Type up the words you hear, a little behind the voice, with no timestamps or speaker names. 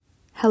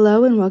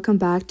Hello and welcome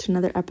back to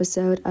another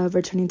episode of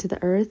Returning to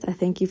the Earth. I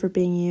thank you for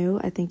being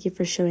you. I thank you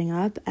for showing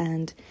up,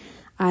 and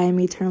I am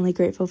eternally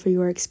grateful for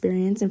your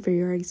experience and for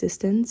your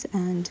existence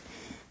and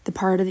the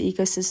part of the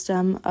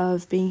ecosystem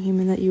of being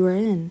human that you are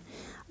in.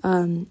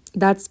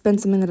 That's been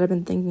something that I've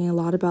been thinking a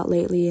lot about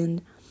lately,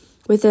 and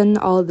within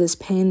all of this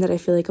pain that I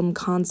feel like I'm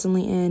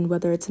constantly in,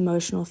 whether it's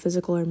emotional,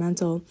 physical, or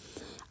mental,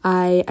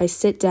 I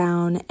sit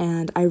down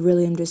and I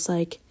really am just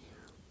like,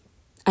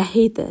 I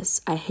hate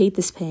this. I hate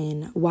this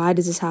pain. Why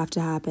does this have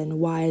to happen?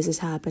 Why is this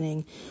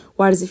happening?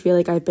 Why does it feel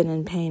like I've been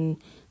in pain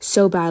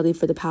so badly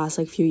for the past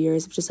few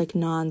years of just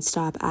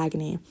nonstop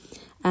agony?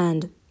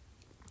 And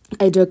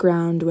I joke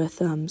around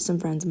with some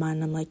friends of mine,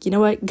 and I'm like, you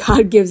know what?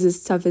 God gives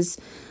his toughest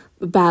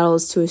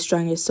battles to his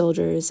strongest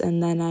soldiers.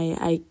 And then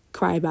I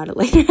cry about it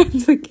later.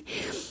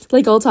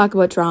 like I'll talk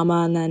about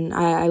trauma, and then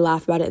I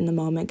laugh about it in the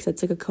moment because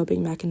it's like a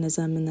coping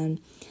mechanism. And then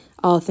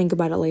I'll think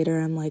about it later.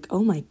 I'm like,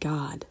 oh my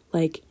God,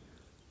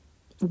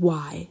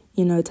 why,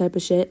 type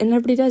of shit. And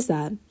everybody does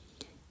that.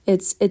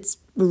 It's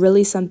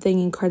really something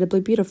incredibly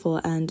beautiful.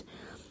 And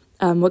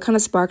what kind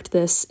of sparked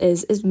this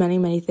is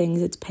many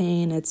things. It's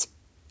pain, it's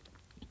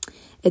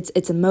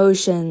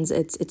emotions,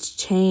 it's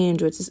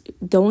change, which is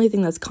the only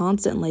thing that's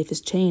constant in life is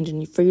change.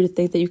 And for you to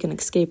think that you can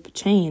escape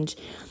change,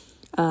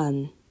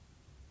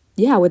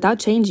 without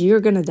change, you're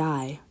gonna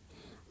die.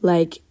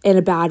 In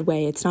a bad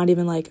way. It's not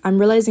even I'm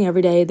realizing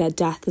every day that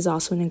death is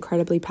also an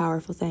incredibly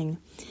powerful thing.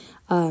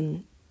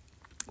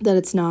 That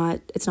it's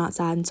not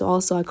sad. And so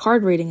also a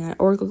card reading, I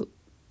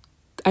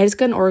just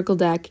got an oracle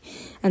deck,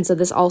 and so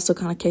this also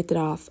kind of kicked it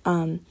off.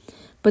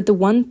 But the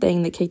one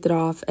thing that kicked it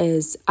off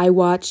is I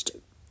watched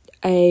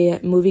a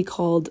movie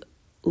called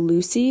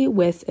Lucy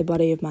with a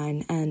buddy of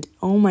mine, and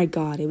oh my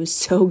God, it was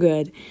so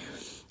good.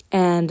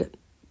 And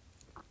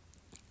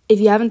if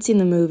you haven't seen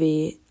the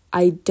movie,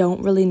 I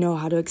don't really know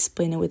how to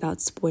explain it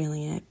without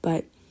spoiling it,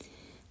 but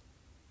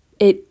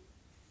it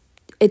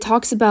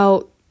talks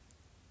about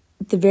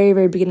the very,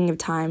 very beginning of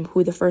time,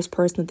 who the first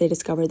person that they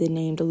discovered, they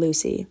named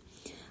Lucy.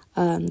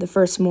 The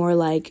first more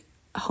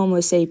Homo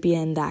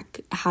sapien that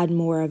had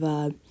more of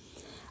an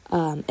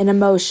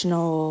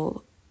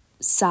emotional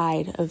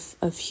side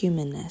of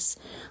humanness.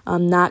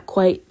 Not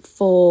quite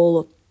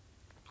full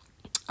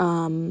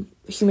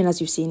human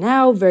as you see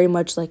now, very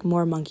much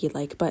more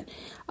monkey-like, but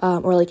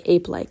or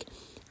ape-like.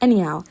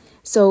 Anyhow,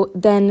 so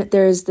then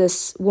there's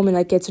this woman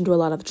that gets into a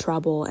lot of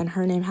trouble, and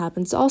her name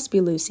happens to also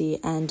be Lucy,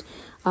 and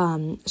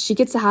she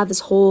gets to have this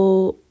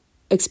whole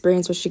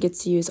experience where she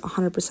gets to use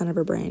 100% of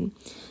her brain.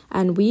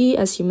 And we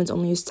as humans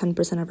only use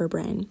 10% of our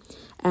brain.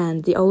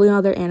 And the only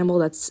other animal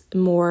that's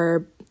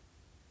more,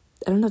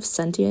 I don't know if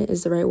sentient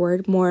is the right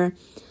word, more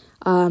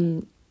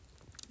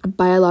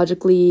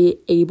biologically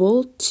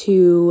able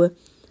to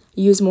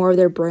use more of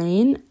their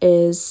brain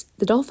is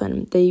the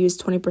dolphin. They use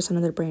 20%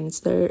 of their brain,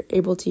 so they're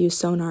able to use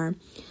sonar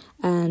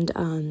and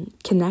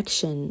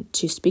connection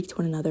to speak to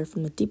one another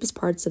from the deepest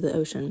parts of the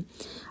ocean.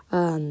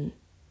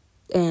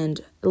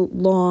 And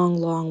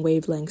long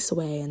wavelengths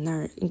away, and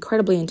they're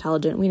incredibly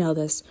intelligent. We know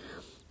this.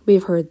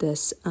 We've heard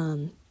this.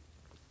 But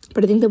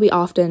I think that we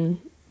often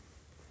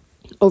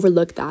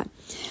overlook that.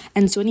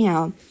 And so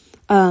anyhow,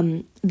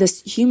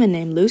 this human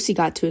named Lucy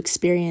got to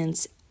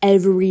experience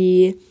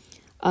every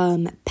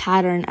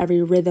pattern,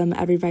 every rhythm,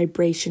 every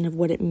vibration of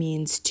what it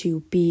means to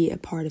be a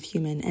part of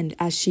human. And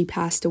as she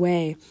passed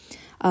away,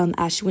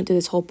 as she went through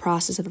this whole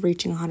process of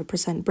reaching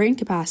 100% brain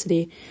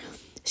capacity,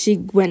 she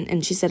went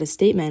and she said a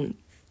statement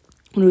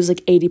when it was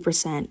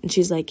 80%, and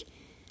she's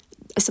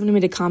somebody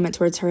made a comment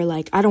towards her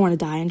I don't want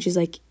to die, and she's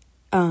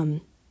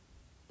something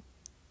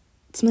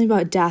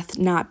about death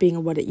not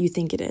being what you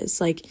think it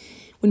is.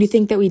 When you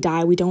think that we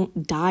die, we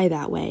don't die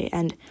that way.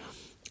 And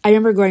I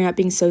remember growing up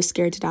being so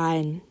scared to die,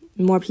 and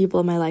more people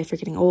in my life are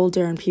getting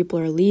older, and people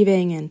are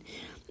leaving, and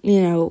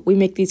we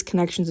make these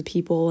connections with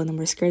people, and then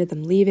we're scared of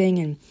them leaving,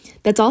 and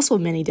that's also a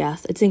mini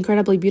death. It's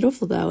incredibly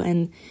beautiful though,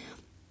 and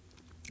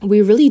we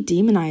really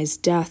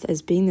demonize death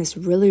as being this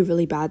really,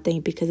 really bad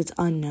thing because it's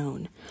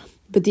unknown.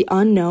 But the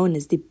unknown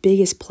is the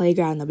biggest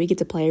playground that we get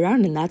to play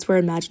around, and that's where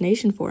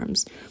imagination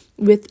forms.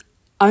 With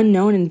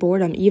unknown and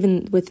boredom,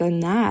 even within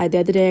that, the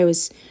other day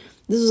this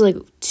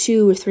was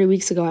 2 or 3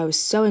 weeks ago, I was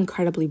so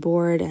incredibly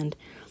bored, and,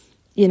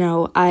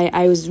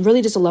 I was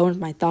really just alone with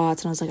my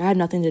thoughts, and I was I had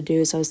nothing to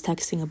do, so I was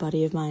texting a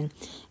buddy of mine,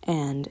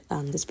 and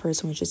this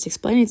person was just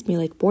explaining to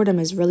me, boredom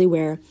is really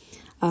where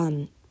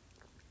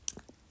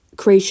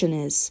creation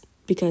is.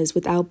 Because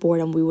without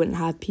boredom, we wouldn't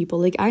have people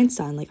like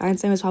Einstein.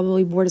 Einstein was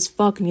probably bored as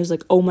fuck, and he was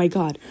oh my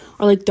God.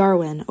 Or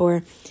Darwin,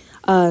 or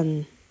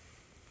all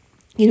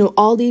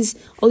these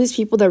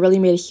people that really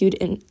made a huge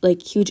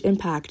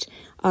impact.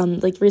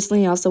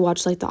 Recently, I also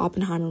watched the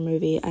Oppenheimer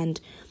movie, and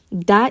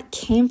that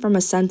came from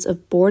a sense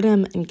of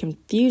boredom and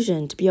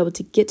confusion to be able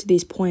to get to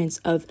these points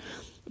of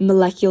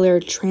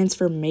molecular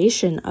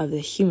transformation of the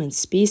human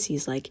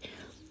species.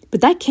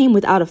 But that came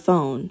without a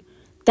phone.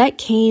 That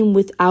came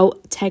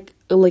without tech,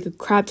 a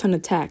crap ton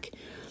of tech.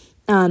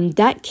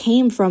 That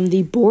came from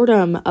the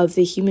boredom of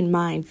the human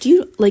mind.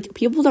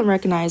 People don't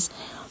recognize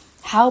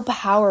how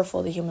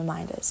powerful the human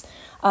mind is.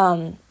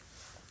 And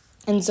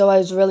so I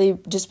was really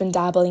just been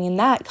dabbling in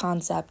that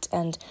concept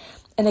and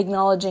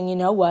acknowledging, you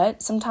know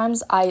what,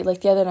 sometimes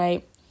the other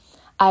night,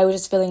 I was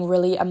just feeling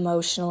really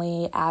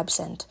emotionally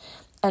absent.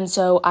 And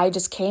so I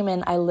just came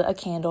in, I lit a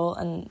candle,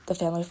 and the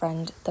family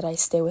friend that I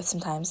stay with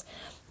sometimes,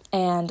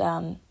 and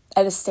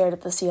I just stared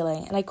at the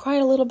ceiling, and I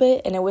cried a little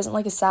bit, and it wasn't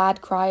like a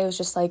sad cry, it was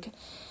just like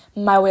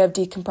my way of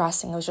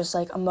decompressing. It was just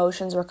like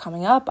emotions were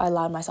coming up, I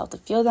allowed myself to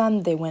feel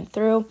them, they went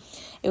through,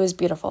 it was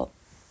beautiful.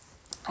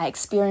 I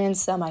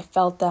experienced them, I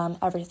felt them,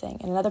 everything.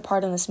 And another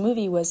part in this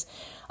movie was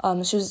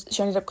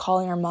she ended up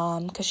calling her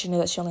mom because she knew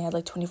that she only had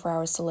like 24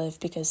 hours to live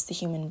because the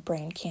human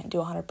brain can't do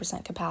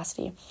 100%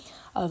 capacity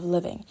of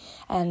living.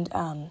 And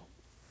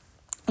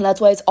that's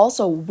why it's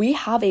also, we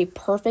have a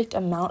perfect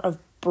amount of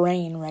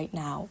brain right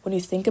now. When you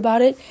think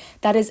about it,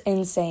 that is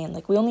insane.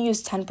 Like, we only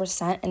use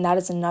 10%, and that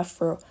is enough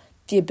for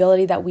the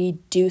ability that we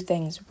do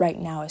things right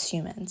now as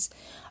humans.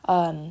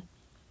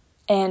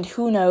 And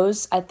who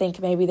knows, I think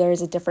maybe there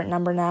is a different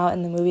number now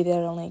in the movie that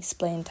only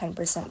explained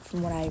 10%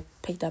 from what I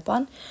picked up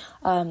on.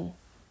 And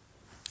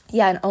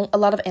a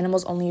lot of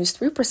animals only use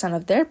 3%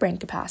 of their brain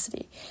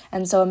capacity.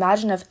 And so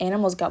imagine if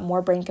animals got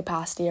more brain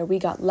capacity, or we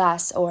got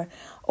less, or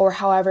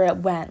however it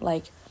went.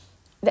 Like,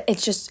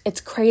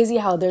 it's crazy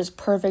how there's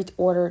perfect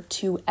order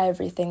to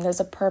everything. There's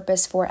a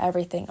purpose for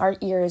everything. Our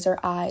ears, our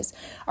eyes,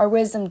 our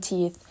wisdom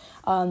teeth,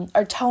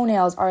 our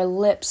toenails, our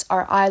lips,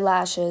 our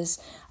eyelashes,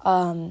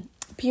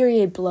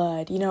 period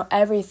blood,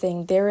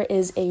 everything. There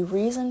is a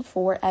reason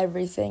for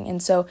everything.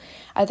 And so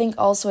I think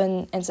also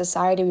in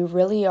society, we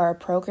really are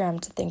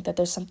programmed to think that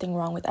there's something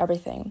wrong with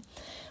everything.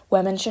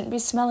 Women shouldn't be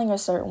smelling a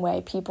certain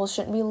way. People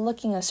shouldn't be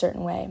looking a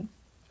certain way.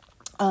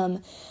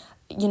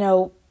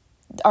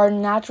 Our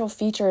natural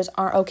features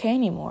aren't okay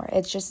anymore.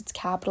 It's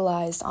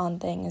capitalized on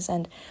things.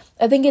 And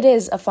I think it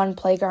is a fun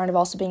playground of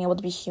also being able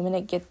to be human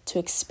and get to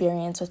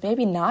experience with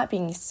maybe not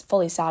being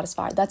fully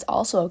satisfied. That's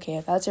also okay.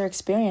 If that's your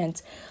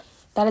experience,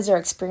 that is our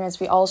experience.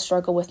 We all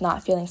struggle with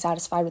not feeling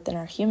satisfied within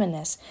our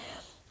humanness.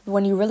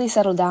 When you really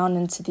settle down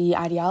into the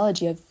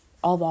ideology of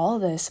all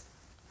of this,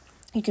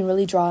 you can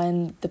really draw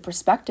in the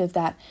perspective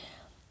that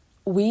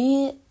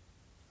we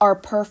are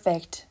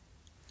perfect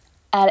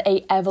at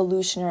a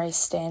evolutionary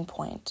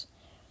standpoint.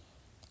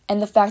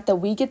 And the fact that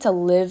we get to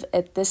live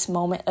at this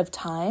moment of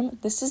time,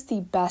 this is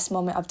the best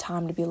moment of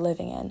time to be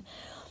living in.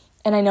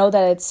 And I know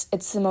that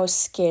it's the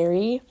most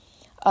scary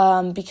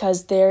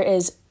because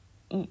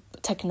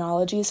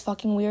technology is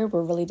fucking weird.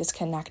 We're really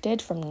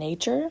disconnected from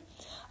nature.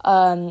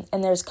 And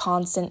there's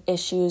constant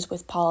issues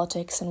with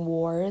politics and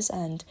wars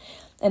and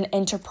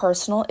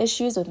interpersonal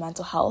issues with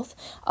mental health.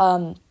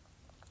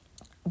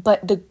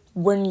 But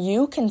when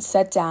you can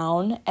sit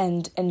down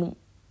and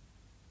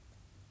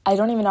I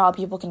don't even know how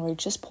people can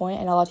reach this point.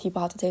 I know a lot of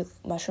people have to take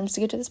mushrooms to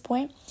get to this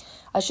point.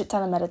 A shit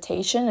ton of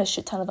meditation, a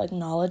shit ton of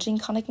acknowledging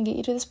kind of can get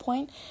you to this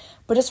point.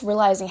 But just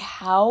realizing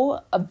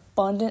how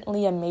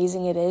abundantly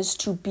amazing it is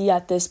to be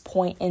at this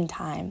point in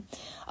time.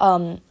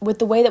 With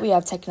the way that we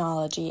have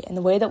technology and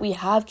the way that we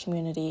have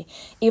community,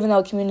 even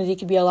though community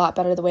could be a lot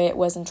better the way it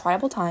was in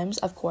tribal times,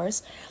 of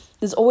course,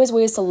 there's always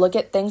ways to look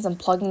at things and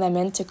plugging them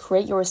in to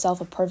create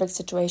yourself a perfect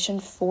situation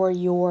for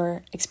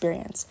your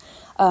experience.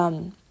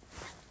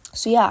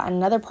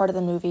 Another part of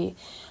the movie,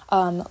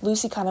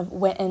 Lucy kind of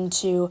went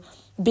into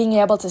being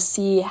able to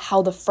see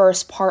how the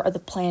first part of the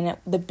planet,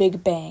 the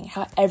Big Bang,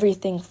 how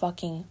everything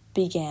fucking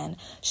began.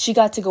 She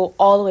got to go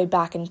all the way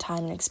back in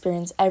time and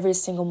experience every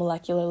single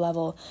molecular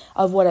level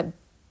of what it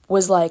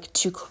was like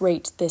to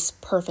create this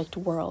perfect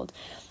world.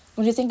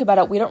 When you think about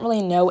it, we don't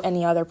really know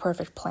any other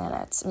perfect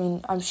planets. I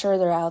mean, I'm sure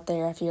they're out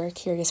there if you're a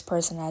curious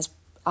person, as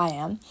I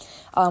am,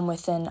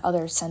 within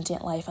other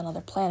sentient life on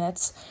other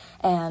planets,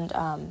 and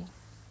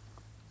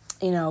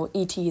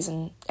ETs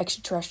and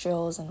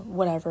extraterrestrials and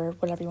whatever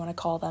you want to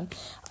call them.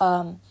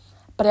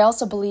 But I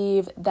also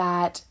believe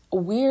that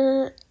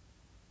we're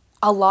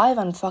alive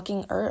on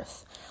fucking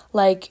Earth.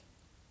 Like,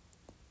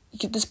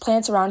 there's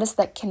planets around us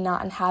that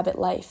cannot inhabit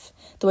life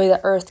the way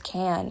that Earth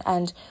can.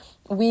 And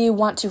we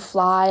want to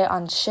fly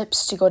on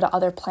ships to go to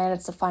other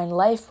planets to find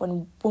life.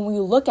 When we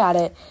look at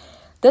it,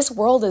 this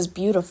world is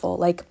beautiful.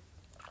 Like,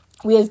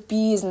 we have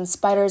bees and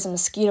spiders and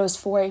mosquitoes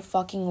for a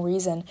fucking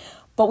reason.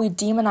 But we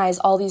demonize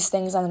all these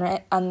things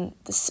on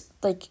this,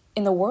 like,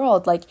 in the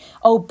world, like,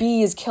 oh,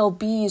 bees, kill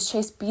bees,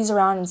 chase bees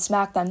around and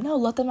smack them. No,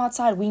 let them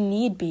outside. We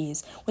need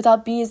bees.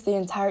 Without bees, the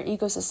entire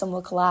ecosystem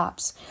will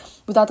collapse.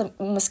 Without the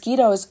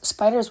mosquitoes,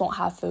 spiders won't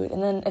have food.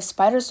 And then if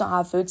spiders don't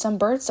have food, some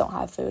birds don't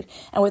have food.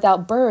 And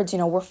without birds,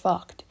 we're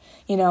fucked.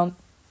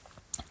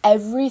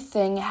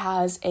 Everything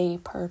has a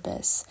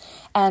purpose.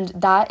 And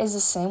that is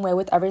the same way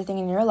with everything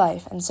in your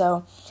life. And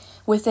so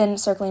within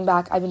circling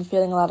back, I've been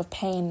feeling a lot of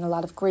pain and a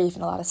lot of grief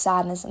and a lot of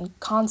sadness and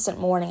constant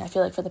mourning, I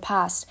feel like, for the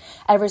past,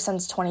 ever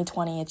since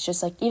 2020. It's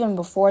just like, even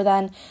before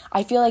then,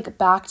 I feel like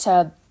back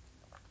to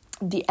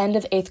the end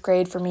of 8th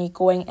grade for me,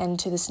 going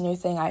into this new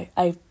thing,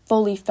 I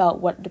fully felt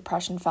what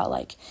depression felt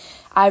like.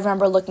 I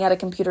remember looking at a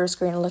computer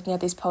screen and looking at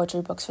these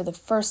poetry books for the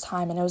first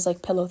time, and it was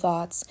like Pillow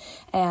Thoughts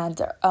and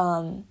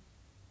The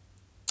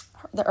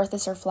Earth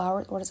is Her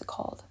Flower. What is it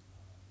called?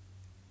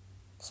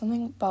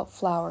 something about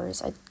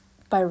flowers,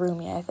 by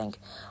Rumi, I think.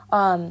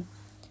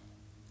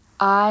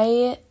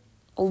 I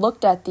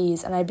looked at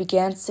these and I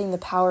began seeing the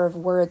power of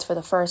words for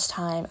the first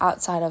time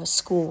outside of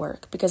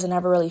schoolwork, because I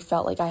never really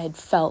felt like I had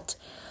felt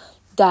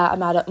that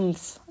amount of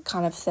oomph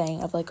kind of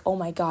thing of like, oh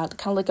my God,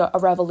 kind of like a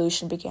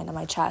revolution began in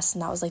my chest.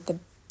 And that was like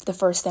the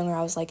first thing where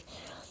I was like,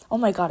 oh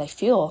my God, I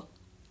feel,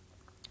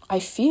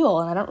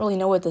 and I don't really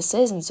know what this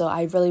is. And so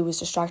I really was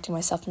distracting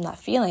myself from that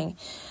feeling.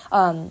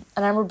 And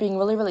I remember being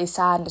really, really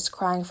sad and just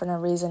crying for no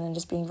reason and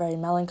just being very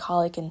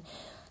melancholic and,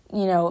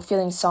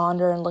 feeling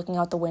sonder and looking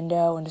out the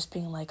window and just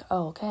being like,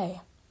 oh,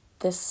 okay,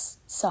 this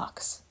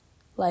sucks.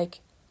 Like,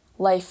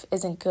 life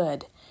isn't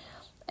good.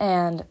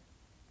 And,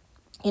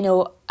 we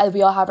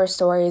all have our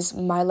stories.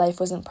 My life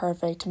wasn't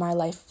perfect. My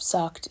life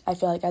sucked. I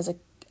feel like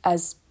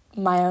as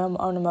my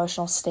own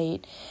emotional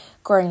state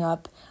growing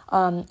up.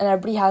 And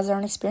everybody has their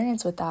own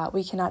experience with that.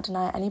 We cannot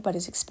deny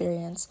anybody's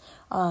experience.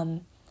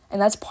 And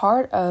that's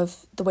part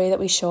of the way that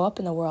we show up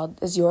in the world,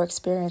 is your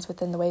experience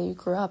within the way you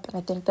grew up. And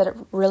I think that it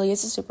really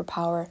is a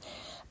superpower.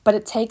 But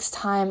it takes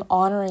time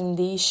honoring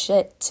these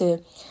shit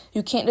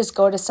you can't just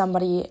go to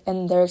somebody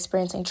and they're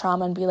experiencing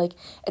trauma and be like,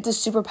 it's a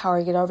superpower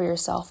to get over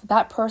yourself.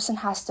 That person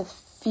has to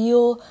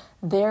feel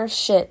their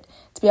shit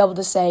to be able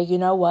to say, you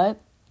know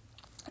what?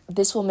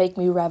 This will make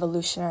me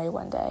revolutionary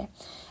one day.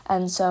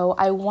 And so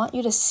I want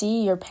you to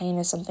see your pain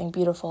as something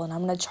beautiful, and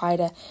I'm going to try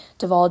to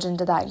divulge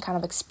into that and kind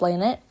of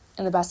explain it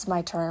in the best of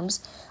my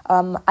terms.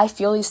 I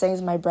feel these things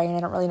in my brain. I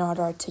don't really know how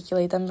to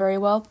articulate them very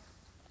well,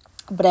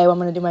 but I'm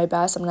going to do my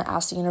best. I'm going to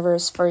ask the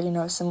universe for,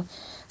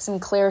 some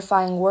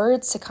clarifying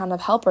words to kind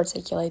of help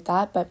articulate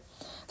that. But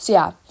so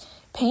yeah,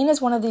 pain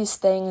is one of these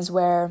things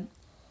where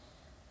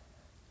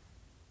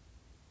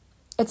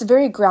it's a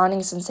very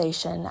grounding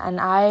sensation.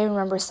 And I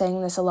remember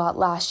saying this a lot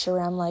last year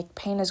where I'm like,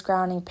 pain is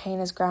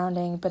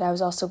grounding, but I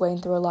was also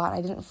going through a lot and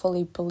I didn't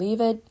fully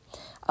believe it.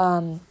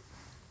 Oh,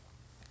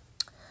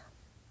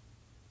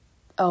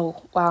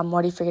 wow, I'm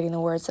already forgetting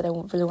the words that I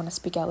really want to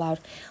speak out loud.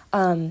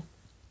 So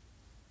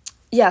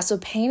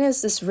pain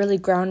is this really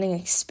grounding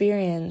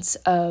experience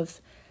of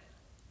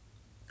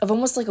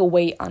almost like a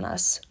weight on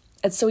us.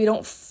 It's so we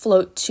don't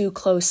float too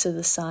close to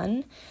the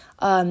sun.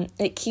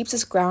 It keeps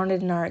us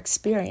grounded in our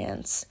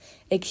experience.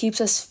 It keeps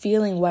us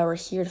feeling why we're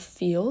here to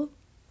feel.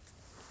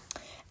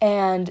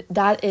 And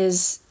that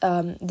is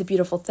the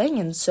beautiful thing.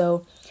 And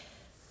so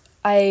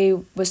I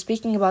was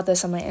speaking about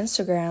this on my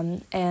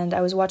Instagram, and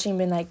I was watching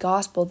Midnight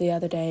Gospel the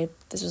other day.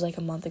 This was like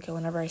a month ago.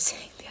 Whenever I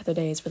say the other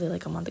day, it's really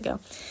like a month ago.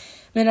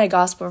 Midnight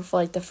Gospel for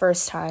like the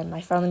first time.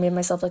 I finally made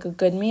myself like a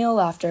good meal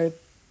after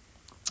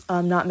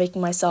not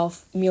making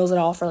myself meals at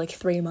all for like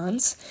 3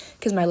 months,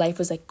 because my life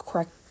was like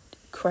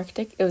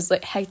hectic. It was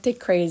like hectic,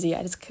 crazy.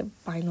 I just kept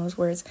buying those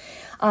words.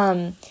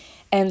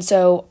 And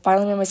so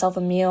finally made myself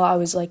a meal. I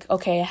was like,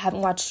 okay, I haven't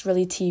watched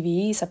really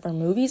TV except for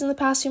movies in the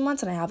past few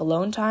months, and I have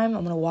alone time.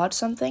 I'm going to watch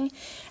something.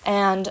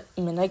 And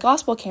Midnight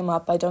Gospel came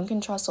up by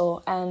Duncan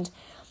Trussell, and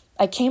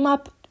I came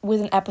up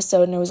with an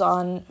episode, and it was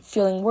on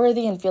feeling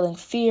worthy and feeling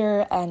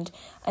fear, and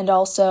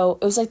also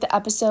it was like the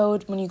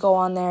episode when you go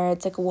on there,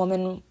 it's like a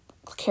woman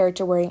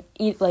character wearing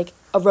like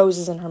a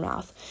roses in her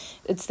mouth.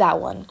 It's that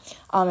one.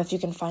 If you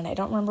can find it. I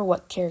don't remember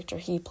what character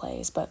he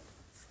plays, but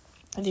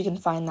if you can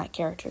find that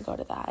character, go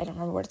to that. I don't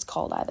remember what it's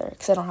called either,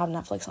 because I don't have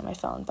Netflix on my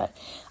phone, but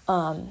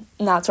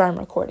that's where I'm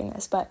recording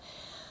this. But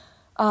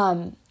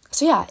so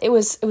yeah, it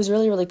was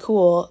really, really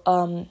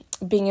cool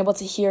being able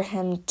to hear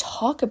him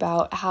talk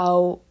about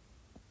how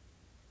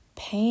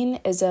pain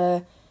is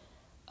or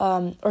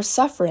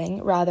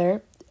suffering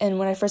rather. And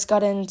when I first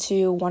got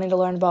into wanting to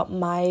learn about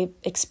my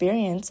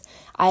experience,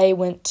 I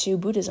went to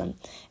Buddhism.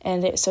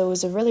 And so it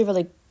was a really,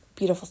 really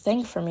beautiful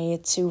thing for me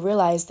to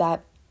realize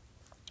that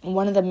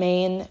one of the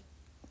main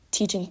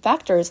teaching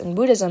factors in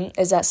Buddhism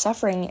is that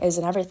suffering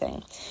isn't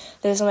everything.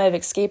 There's no way of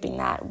escaping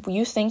that.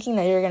 You thinking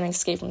that you're going to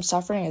escape from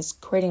suffering is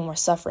creating more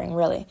suffering,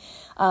 really.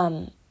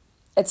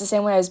 It's the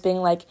same way as being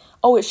like,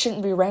 oh, it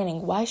shouldn't be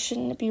raining. Why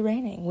shouldn't it be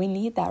raining? We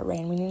need that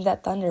rain. We need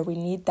that thunder. We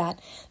need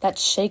that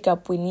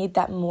shake-up. We need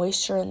that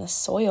moisture in the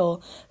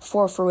soil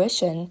for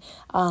fruition.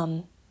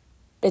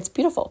 It's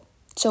beautiful.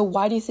 So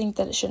why do you think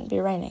that it shouldn't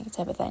be raining,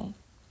 type of thing?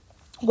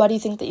 Why do you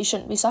think that you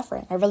shouldn't be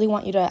suffering? I really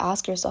want you to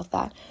ask yourself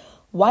that.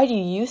 Why do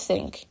you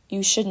think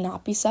you should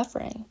not be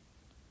suffering?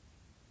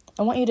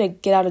 I want you to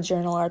get out a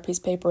journal or a piece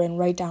of paper and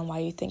write down why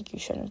you think you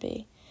shouldn't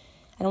be.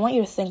 And I want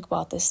you to think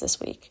about this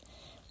week.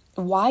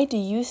 Why do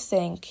you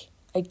think,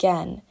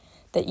 again,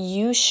 that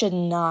you should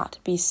not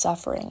be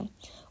suffering?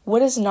 What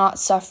does not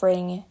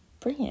suffering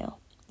bring you?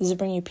 Does it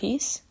bring you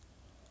peace?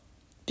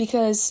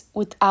 Because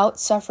without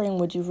suffering,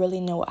 would you really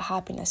know what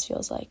happiness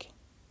feels like?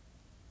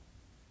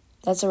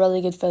 That's a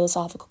really good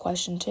philosophical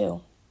question,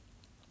 too.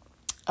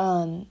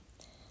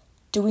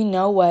 Do we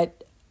know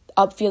what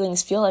up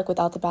feelings feel like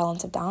without the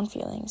balance of down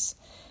feelings?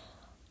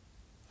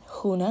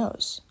 Who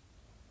knows?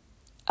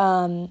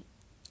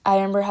 I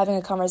remember having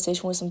a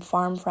conversation with some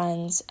farm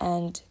friends,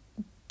 and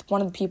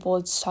one of the people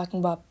was talking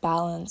about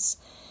balance,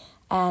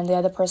 and the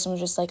other person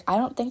was just like, I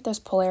don't think there's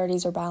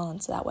polarities or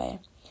balance that way.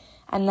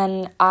 And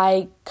then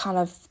I kind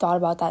of thought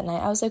about that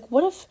night. I was like,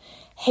 what if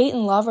hate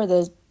and love are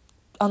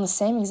on the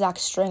same exact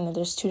string, that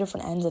there's two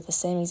different ends of the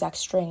same exact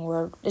string,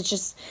 where it's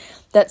just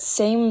that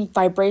same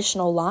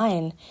vibrational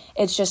line.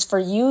 It's just for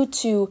you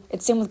to,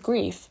 it's same with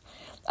grief.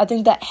 I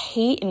think that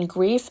hate and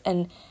grief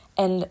and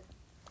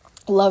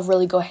love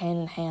really go hand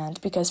in hand,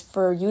 because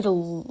for you to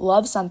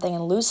love something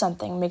and lose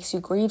something makes you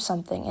grieve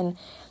something, and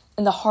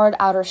the hard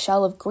outer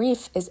shell of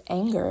grief is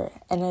anger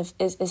and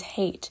is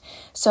hate.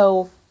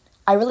 So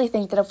I really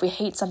think that if we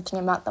hate something,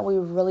 it meant that we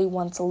really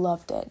once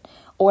loved it,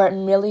 or it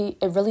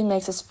really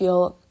makes us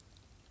feel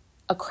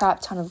a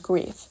crap ton of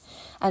grief.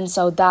 And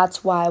so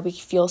that's why we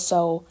feel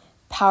so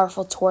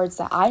powerful towards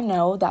that. I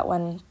know that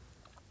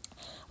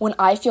when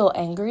I feel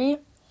angry,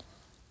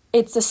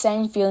 it's the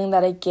same feeling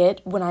that I get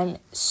when I'm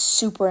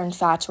super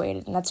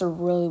infatuated, and that's a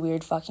really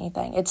weird fucking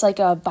thing. It's like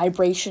a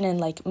vibration in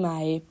like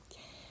my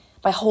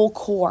whole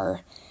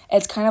core.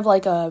 It's kind of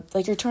like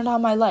you're turned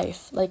on my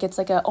life. Like it's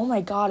like oh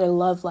my God, I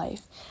love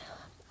life.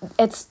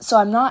 So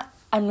I'm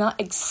not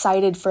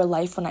excited for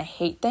life when I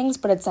hate things,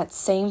 but it's that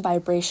same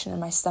vibration in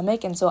my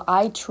stomach. And so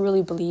I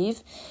truly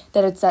believe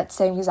that it's that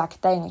same exact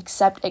thing,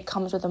 except it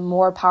comes with a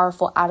more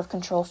powerful out of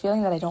control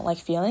feeling that I don't like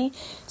feeling.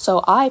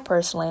 So I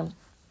personally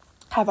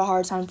have a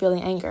hard time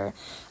feeling anger.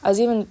 I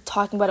was even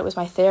talking about it with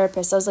my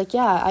therapist. I was like,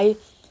 yeah, I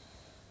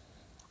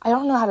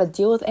don't know how to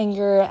deal with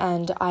anger,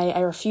 and I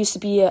refuse to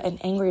be an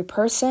angry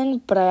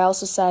person, but I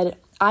also said,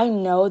 I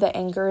know that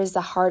anger is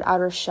the hard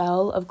outer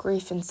shell of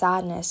grief and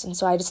sadness, and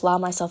so I just allow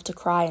myself to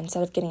cry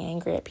instead of getting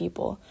angry at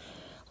people.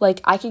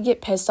 Like, I could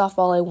get pissed off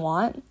all I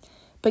want,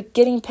 but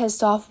getting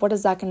pissed off, what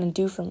is that going to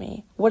do for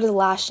me? What is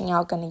lashing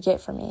out going to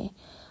get for me?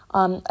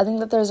 I think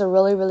that there's a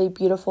really, really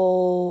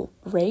beautiful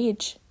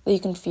rage that you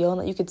can feel,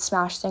 and that you could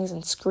smash things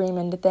and scream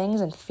into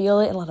things and feel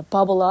it and let it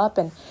bubble up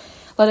and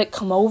let it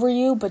come over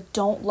you, but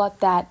don't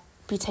let that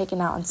be taken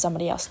out on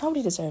somebody else.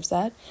 Nobody deserves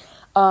that.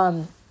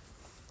 And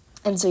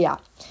so, yeah.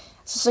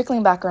 So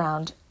circling back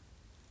around,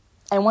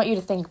 I want you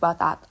to think about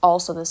that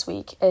also this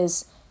week,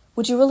 is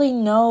would you really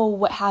know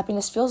what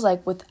happiness feels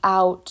like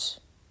without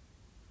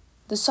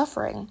the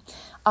suffering?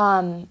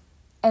 And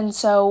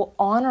so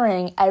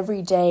honoring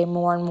every day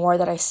more and more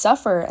that I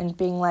suffer, and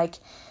being like,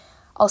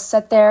 I'll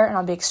sit there and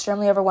I'll be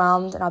extremely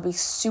overwhelmed and I'll be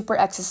super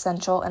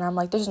existential, and I'm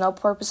like, there's no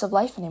purpose of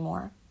life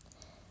anymore.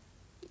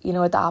 You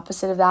know what the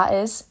opposite of that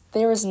is?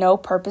 There is no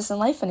purpose in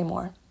life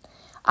anymore.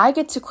 I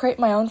get to create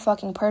my own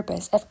fucking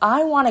purpose. If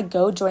I want to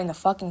go join the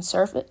fucking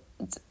if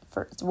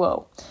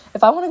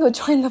I want to go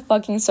join the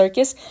fucking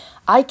circus,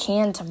 I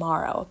can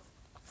tomorrow.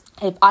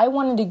 If I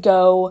wanted to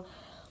go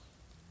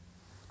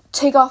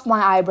take off my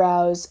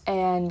eyebrows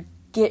and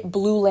get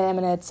blue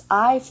laminates,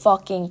 I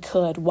fucking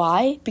could.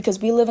 Why? Because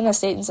we live in a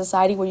state and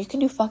society where you can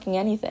do fucking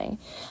anything.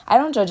 I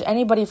don't judge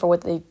anybody for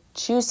what they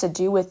choose to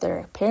do with their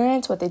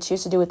appearance, what they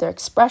choose to do with their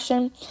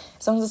expression.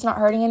 As long as it's not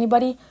hurting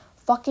anybody,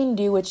 fucking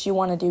do what you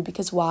want to do.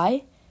 Because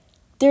why?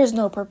 There's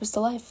no purpose to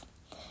life.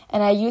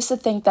 And I used to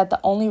think that the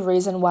only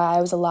reason why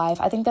I was alive,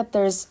 I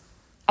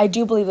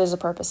do believe there's a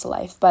purpose to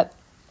life, but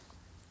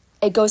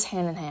it goes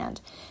hand in hand.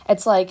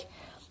 It's like,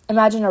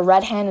 imagine a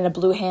red hand and a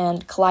blue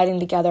hand colliding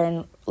together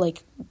and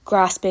like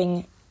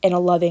grasping in a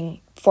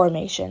loving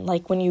formation.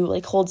 Like when you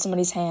like hold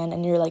somebody's hand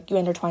and you're like, you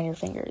intertwine your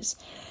fingers.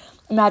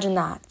 Imagine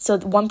that. So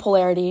the one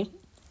polarity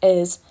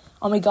is,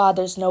 oh my God,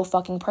 there's no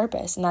fucking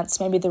purpose. And that's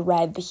maybe the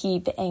red, the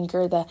heat, the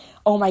anger, the,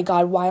 oh my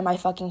God, why am I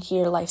fucking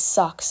here? Life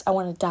sucks. I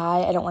want to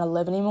die. I don't want to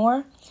live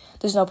anymore.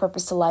 There's no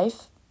purpose to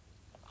life.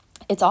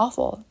 It's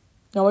awful.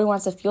 Nobody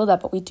wants to feel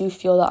that, but we do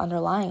feel that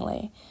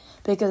underlyingly,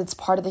 because it's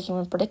part of the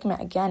human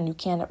predicament. Again, you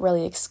can't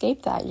really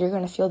escape that. You're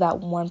going to feel that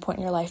one point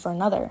in your life or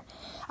another.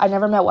 I've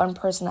never met one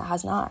person that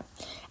has not.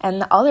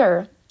 And the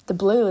other, the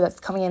blue that's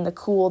coming in, the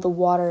cool, the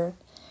water.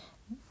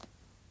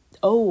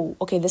 Oh,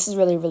 okay, this is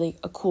really, really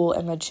a cool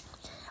image.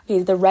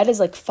 Okay, the red is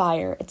like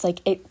fire. It's like,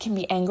 it can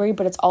be angry,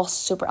 but it's also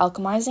super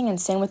alchemizing, and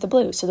same with the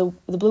blue. So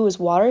the blue is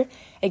water.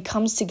 It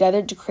comes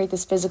together to create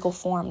this physical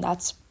form.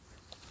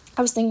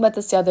 I was thinking about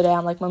this the other day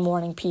on like my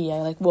morning pee. I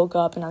like woke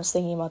up and I was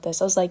thinking about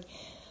this. I was like,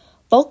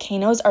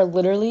 volcanoes are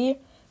literally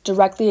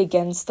directly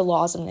against the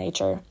laws of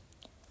nature.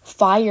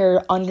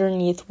 Fire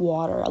underneath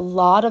water. A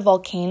lot of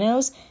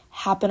volcanoes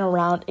happen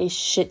around a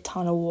shit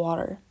ton of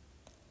water.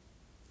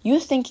 You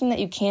thinking that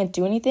you can't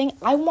do anything?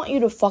 I want you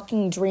to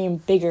fucking dream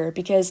bigger,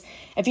 because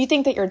if you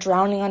think that you're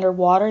drowning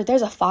underwater,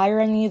 there's a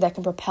fire in you that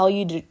can propel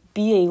you to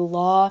be a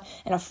law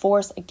and a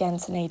force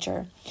against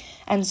nature.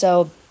 And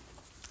so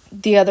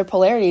the other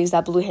polarity is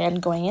that blue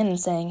hand going in and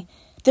saying,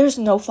 there's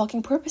no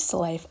fucking purpose to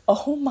life.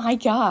 Oh my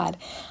God.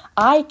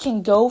 I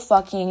can go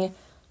fucking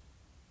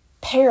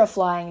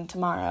paraflying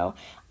tomorrow.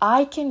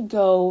 I can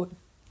go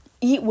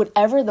eat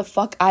whatever the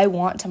fuck I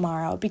want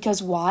tomorrow.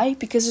 Because why?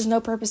 Because there's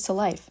no purpose to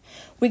life.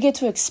 We get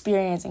to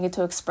experience and get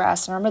to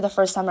express. And I remember the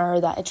first time I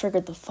heard that, it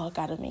triggered the fuck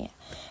out of me.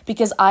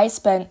 Because I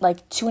spent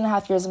like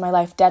 2.5 years of my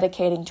life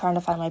dedicating, trying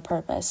to find my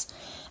purpose.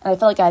 And I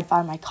felt like I had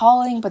found my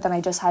calling, but then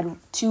I just had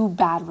 2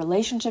 bad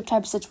relationship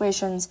type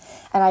situations.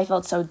 And I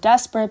felt so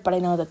desperate, but I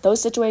know that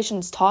those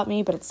situations taught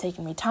me, but it's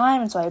taken me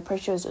time. And so I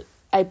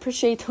I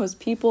appreciate those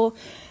people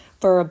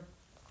for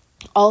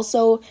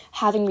also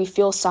having me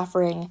feel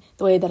suffering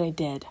the way that I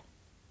did.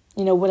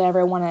 Would I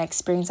ever want to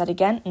experience that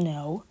again?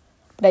 No.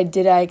 But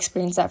did I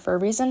experience that for a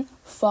reason?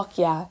 Fuck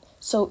yeah.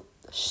 So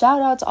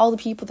shout out to all the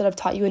people that have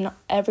taught you in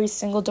every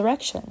single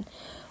direction.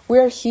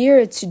 We're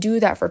here to do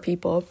that for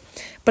people,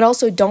 but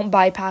also don't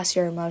bypass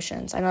your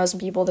emotions. I know some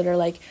people that are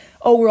like,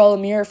 oh, we're all a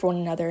mirror for one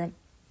another.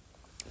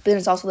 But then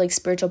it's also like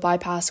spiritual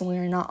bypass, and when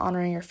you're not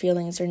honoring your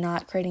feelings, you're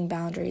not creating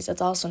boundaries. That's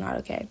also not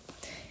okay.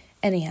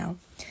 Anyhow,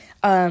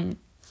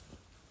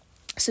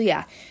 so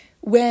yeah,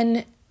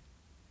 when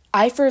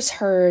I first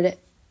heard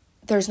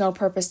there's no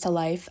purpose to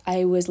life,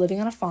 I was living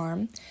on a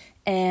farm,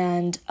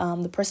 and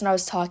the person I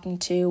was talking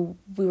to,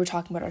 we were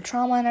talking about our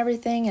trauma and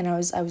everything, and I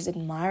was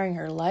admiring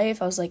her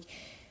life. I was like,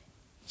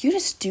 you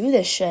just do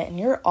this shit, and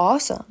you're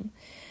awesome.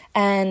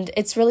 And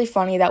it's really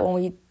funny that when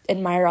we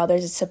admire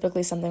others, it's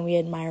typically something we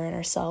admire in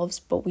ourselves,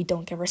 but we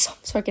don't give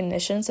ourselves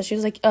recognition. So she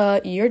was like,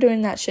 you're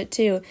doing that shit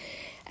too.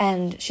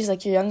 And she's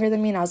like, you're younger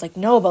than me. And I was like,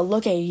 no, but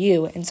look at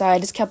you. And so I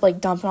just kept like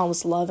dumping all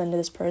this love into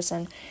this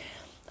person.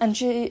 And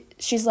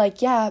she's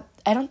like, yeah,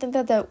 I don't think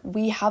that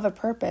we have a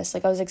purpose.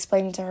 Like, I was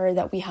explaining to her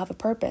that we have a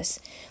purpose.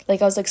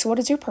 Like, I was like, so what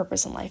is your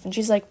purpose in life? And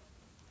she's like,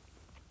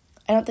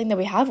 I don't think that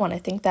we have one. I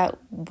think that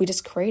we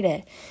just create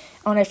it.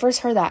 And when I first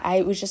heard that,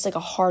 it was just like a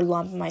hard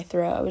lump in my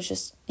throat. I was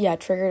just,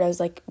 triggered. I was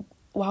like,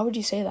 why would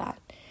you say that?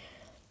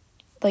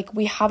 Like,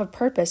 we have a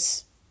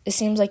purpose. It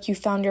seems like you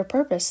found your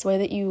purpose. The way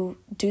that you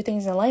do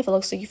things in life, it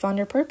looks like you found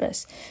your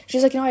purpose.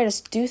 She's like, no, I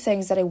just do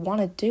things that I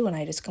want to do, and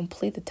I just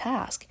complete the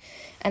task.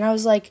 And I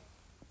was like,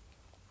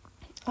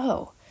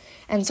 oh.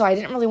 And so I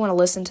didn't really want to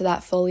listen to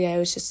that fully. I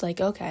was just like,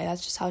 okay,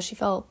 that's just how she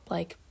felt.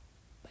 Like,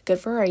 good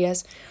for her, I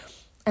guess.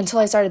 Until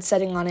I started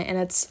sitting on it, and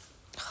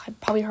I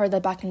probably heard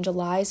that back in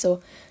July.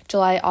 So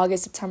July,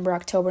 August, September,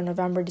 October,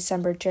 November,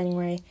 December,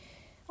 January,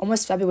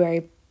 almost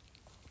February.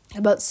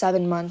 About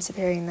 7 months of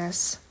hearing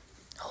this.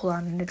 Hold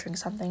on, I need to drink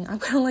something. I'm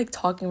kind of like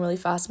talking really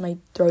fast. My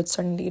throat's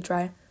starting to get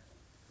dry.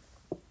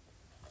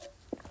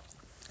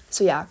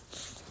 So yeah,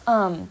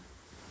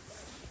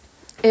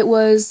 it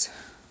was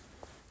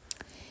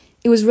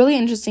really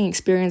interesting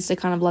experience to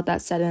kind of let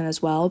that set in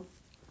as well.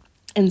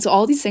 And so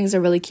all these things are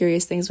really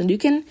curious things. When you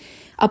can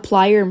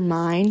apply your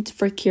mind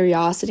for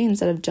curiosity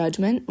instead of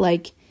judgment,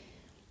 like,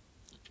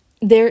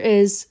 there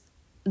is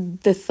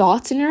the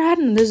thoughts in your head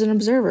and there's an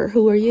observer.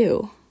 Who are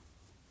you?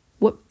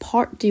 What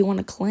part do you want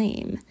to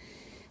claim?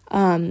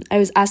 I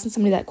was asking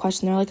somebody that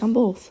question. They're like, I'm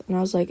both. And I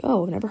was like,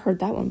 oh, I've never heard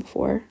that one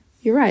before.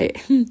 You're right.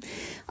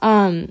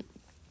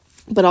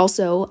 But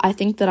also, I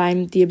think that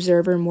I'm the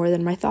observer more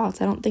than my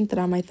thoughts. I don't think that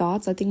I'm my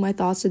thoughts. I think my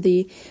thoughts are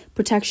the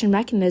protection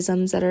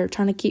mechanisms that are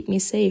trying to keep me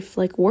safe.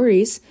 Like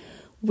worries,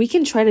 we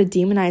can try to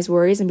demonize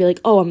worries and be like,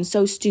 oh, I'm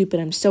so stupid.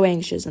 I'm so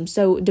anxious. I'm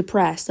so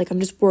depressed. Like, I'm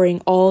just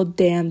worrying all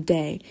damn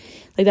day.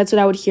 Like, that's what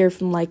I would hear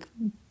from, like,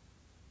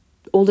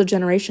 older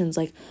generations.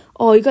 Like,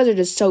 oh, you guys are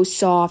just so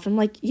soft. I'm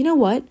like, you know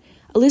what?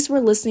 At least we're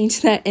listening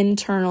to that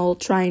internal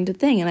trying to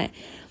thing. And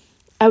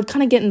I would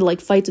kind of get into, like,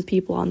 fights with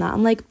people on that.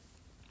 I'm like,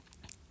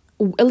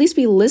 at least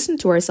we listen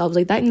to ourselves.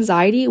 Like, that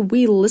anxiety,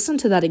 we listen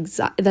to that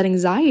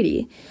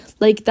anxiety.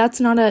 Like, that's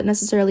not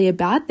necessarily a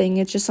bad thing.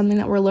 It's just something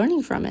that we're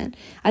learning from it.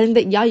 I think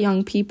that,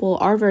 young people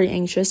are very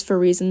anxious for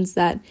reasons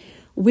that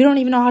we don't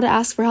even know how to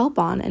ask for help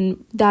on.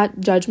 And that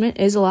judgment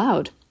is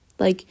allowed.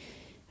 Like,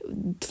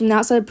 from the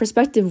outside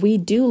perspective, we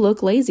do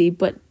look lazy,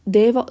 but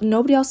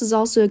nobody else has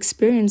also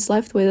experienced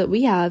life the way that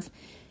we have.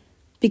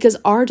 Because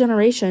our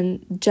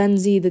generation, Gen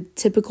Z, the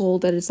typical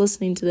that is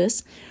listening to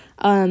this,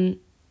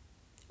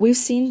 we've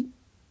seen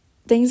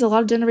things a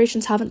lot of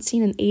generations haven't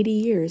seen in 80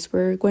 years.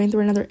 We're going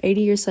through another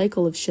 80-year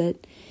cycle of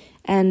shit,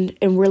 and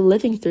we're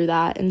living through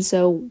that. And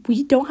so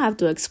we don't have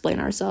to explain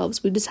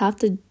ourselves. We just have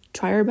to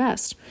try our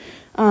best.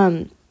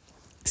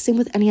 Same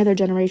with any other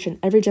generation.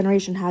 Every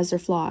generation has their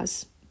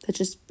flaws. That's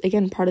just,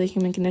 again, part of the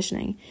human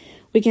conditioning.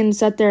 We can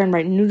sit there and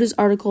write news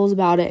articles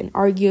about it and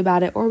argue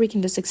about it, or we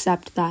can just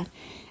accept that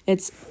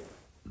it's,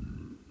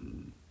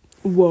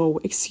 whoa,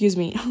 excuse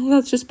me,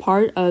 that's just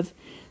part of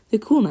the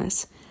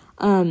coolness.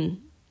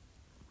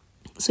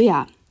 So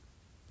yeah,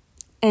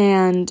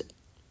 and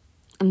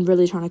I'm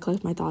really trying to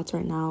collect my thoughts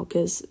right now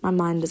because my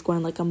mind is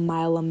going like a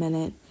mile a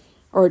minute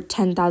or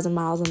 10,000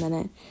 miles a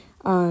minute.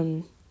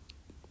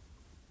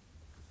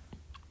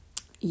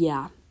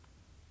 Yeah.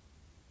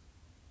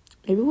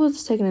 Maybe we'll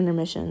just take an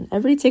intermission.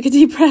 Everybody take a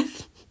deep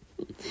breath.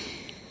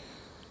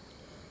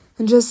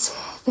 And just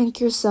thank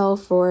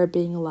yourself for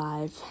being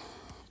alive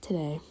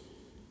today.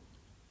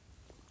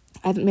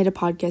 I haven't made a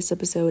podcast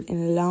episode in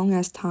a long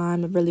ass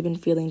time. I've really been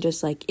feeling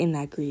just like in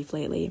that grief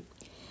lately.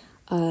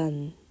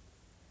 But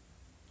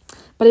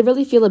I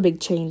really feel a big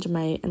change in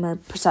my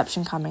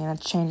perception coming, and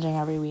it's changing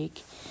every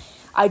week.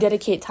 I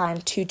dedicate time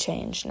to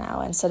change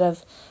now. Instead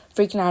of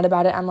freaking out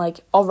about it, I'm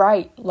like, all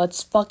right,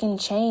 let's fucking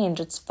change.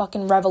 Let's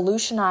fucking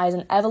revolutionize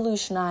and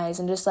evolutionize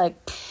and just like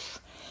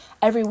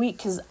every week,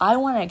 because I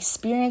want to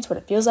experience what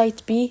it feels like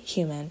to be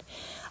human.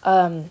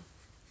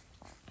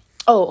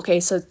 Okay,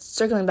 so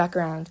circling back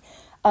around.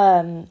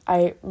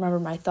 I remember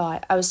my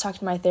thought. I was talking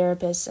to my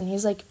therapist, and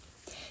he's like,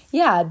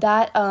 yeah,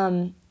 that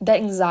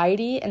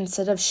anxiety,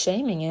 instead of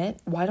shaming it,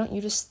 why don't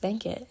you just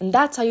think it? And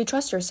that's how you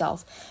trust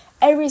yourself.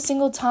 Every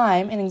single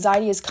time an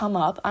anxiety has come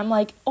up, I'm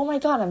like, oh my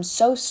God, I'm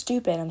so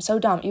stupid. I'm so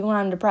dumb, even when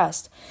I'm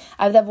depressed.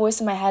 I have that voice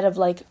in my head of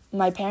like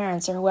my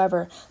parents or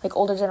whoever, like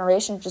older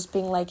generation, just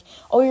being like,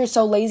 oh, you're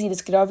so lazy,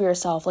 just get over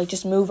yourself. Like,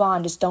 just move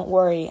on, just don't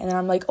worry. And then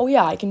I'm like, oh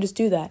yeah, I can just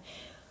do that.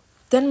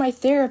 Then my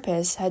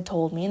therapist had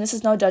told me, and this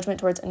is no judgment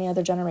towards any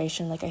other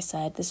generation, like I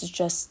said, this is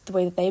just the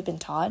way that they've been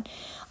taught,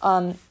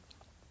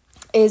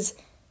 is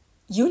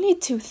you need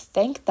to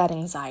think that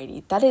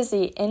anxiety. That is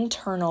the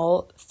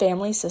internal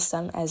family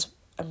system, as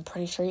I'm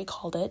pretty sure he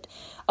called it,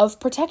 of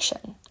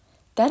protection.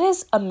 That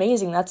is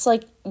amazing. That's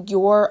like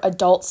your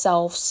adult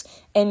selves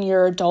in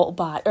your adult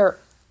body, or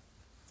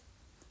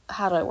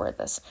how do I word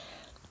this?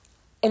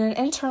 In an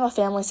internal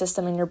family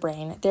system in your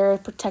brain, there are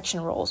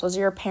protection roles. Those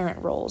are your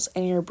parent roles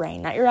in your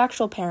brain. Not your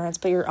actual parents,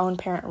 but your own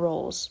parent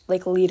roles,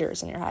 like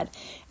leaders in your head.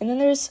 And then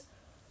there's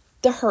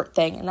the hurt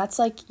thing, and that's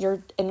like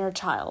your inner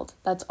child.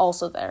 That's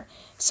also there.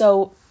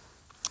 So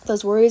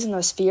those worries and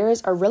those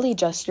fears are really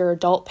just your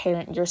adult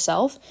parent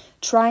yourself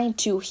trying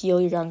to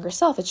heal your younger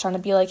self. It's trying to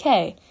be like,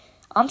 hey,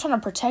 I'm trying to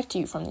protect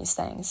you from these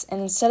things.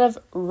 And instead of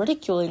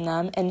ridiculing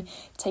them and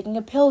taking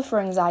a pill for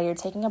anxiety or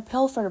taking a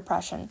pill for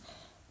depression,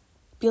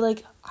 be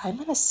like, I'm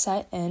going to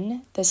set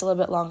in this a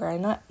little bit longer.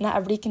 And not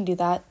everybody can do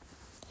that.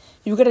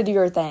 You got to do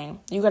your thing.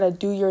 You got to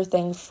do your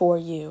thing for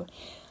you.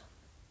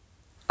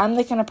 I'm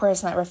the kind of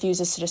person that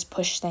refuses to just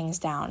push things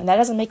down. And that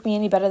doesn't make me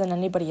any better than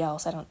anybody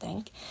else, I don't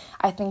think.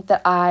 I think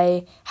that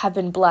I have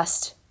been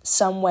blessed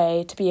some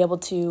way to be able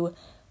to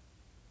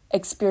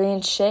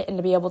experience shit and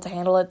to be able to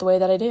handle it the way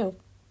that I do.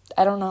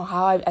 I don't know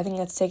how. I think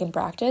that's taken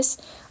practice.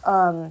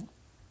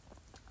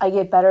 I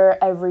get better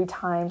every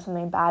time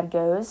something bad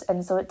goes,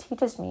 and so it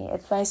teaches me.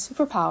 It's my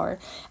superpower,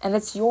 and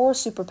it's your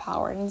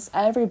superpower, and it's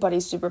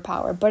everybody's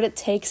superpower. But it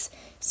takes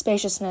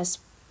spaciousness,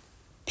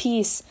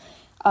 peace,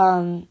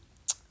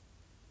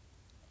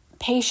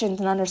 patience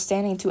and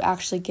understanding to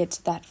actually get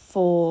to that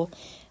full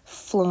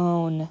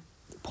flown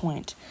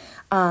point.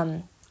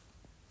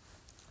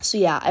 So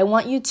yeah, I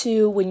want you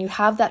to, when you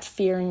have that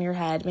fear in your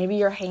head, maybe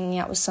you're hanging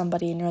out with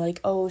somebody and you're like,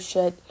 oh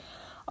shit,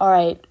 all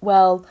right,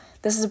 well,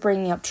 this is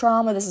bringing up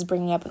trauma, this is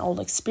bringing up an old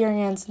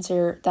experience, and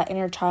so that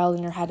inner child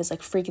in your head is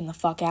like freaking the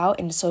fuck out,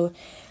 and so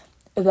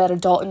that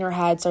adult in your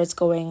head starts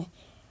going,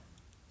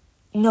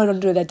 no, don't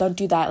do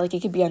that, like,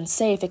 it could be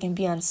unsafe,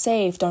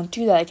 don't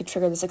do that, it could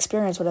trigger this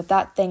experience, what if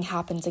that thing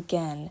happens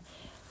again?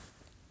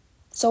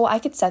 So I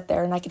could sit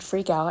there and I could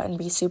freak out and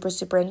be super,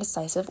 super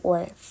indecisive,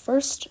 or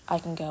first I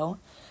can go,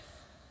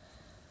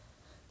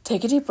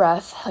 take a deep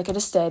breath, like I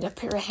just did,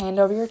 put your hand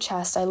over your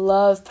chest. I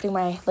love putting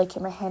my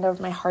hand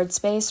over my heart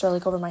space or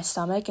like over my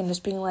stomach and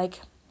just being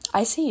like,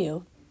 I see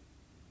you.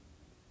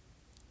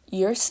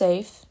 You're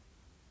safe,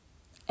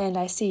 and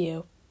I see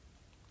you.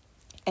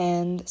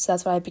 And so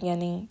that's what I'm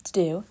beginning to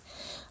do.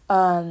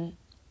 And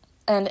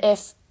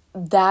if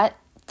that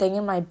thing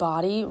in my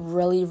body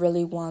really,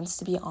 really wants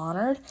to be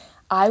honored,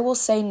 I will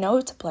say no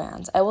to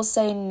plans. I will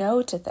say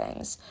no to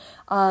things.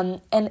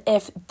 And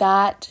if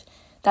that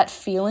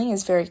feeling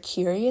is very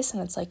curious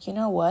and it's like, you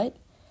know what?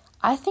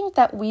 I think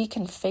that we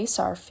can face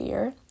our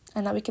fear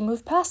and that we can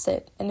move past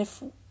it. And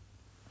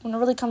when it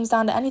really comes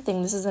down to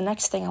anything, this is the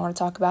next thing I want to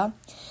talk about,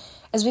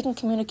 is we can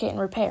communicate and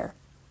repair.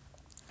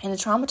 In a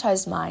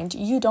traumatized mind,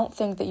 you don't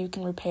think that you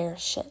can repair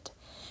shit.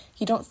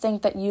 You don't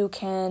think that you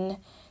can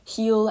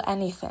heal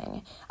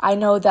anything. I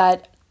know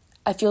that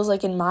it feels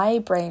like in my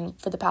brain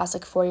for the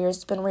past 4 years,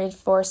 it's been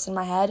reinforced in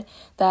my head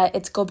that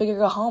it's go big or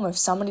go home. If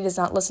somebody does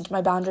not listen to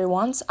my boundary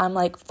once, I'm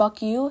like, fuck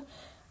you.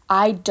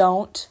 I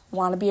don't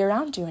want to be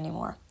around you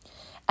anymore.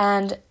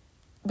 And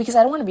because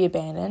I don't want to be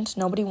abandoned.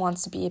 Nobody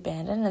wants to be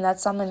abandoned. And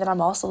that's something that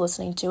I'm also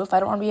listening to. If I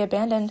don't want to be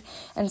abandoned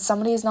and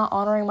somebody is not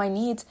honoring my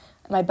needs,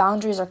 my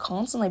boundaries are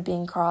constantly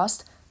being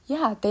crossed,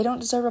 yeah, they don't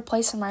deserve a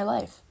place in my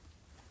life.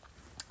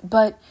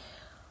 But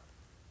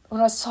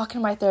when I was talking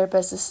to my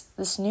therapist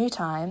this new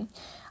time,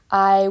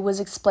 I was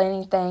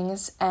explaining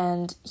things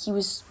and he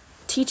was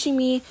teaching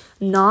me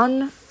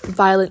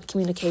non-violent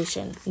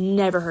communication.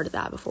 Never heard of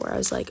that before. I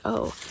was like,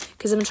 oh,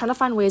 because I've been trying to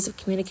find ways of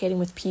communicating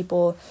with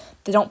people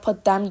that don't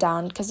put them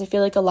down, because I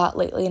feel like a lot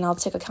lately, and I'll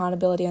take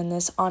accountability on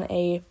this on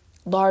a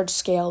large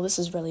scale, this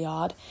is really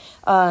odd,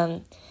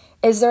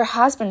 is there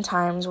has been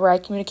times where I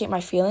communicate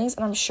my feelings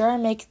and I'm sure I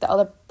make the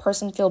other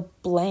person feel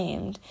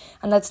blamed,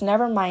 and that's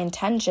never my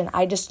intention.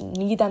 I just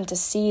need them to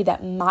see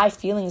that my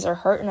feelings are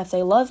hurt, and if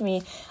they love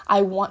me,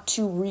 I want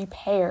to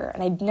repair.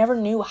 And I never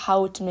knew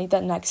how to make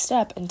that next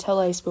step until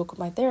I spoke with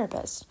my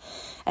therapist.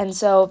 And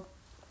so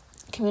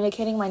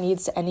communicating my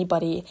needs to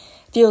anybody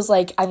feels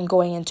like I'm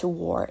going into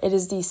war. It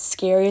is the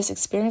scariest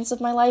experience of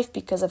my life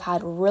because I've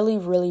had really,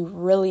 really,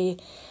 really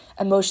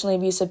emotionally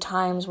abusive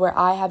times where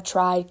I have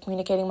tried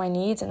communicating my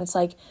needs and it's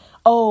like,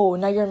 oh,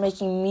 now you're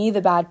making me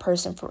the bad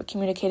person for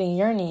communicating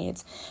your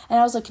needs. And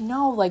I was like,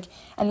 no, like,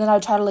 and then I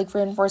would try to like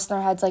reinforce in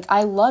their heads, like,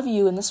 I love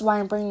you, and this is why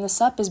I'm bringing this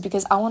up, is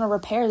because I want to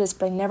repair this,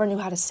 but I never knew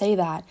how to say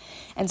that.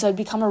 And so it'd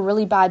become a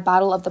really bad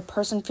battle of the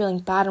person feeling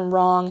bad and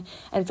wrong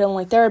and feeling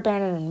like they're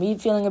abandoned and me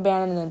feeling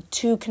abandoned, and then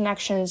two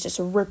connections just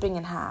ripping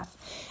in half.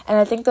 And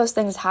I think those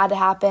things had to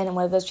happen, and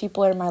whether those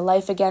people are in my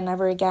life again,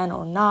 never again,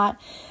 or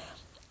not,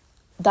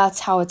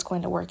 that's how it's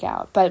going to work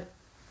out. But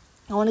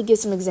I want to give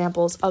some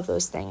examples of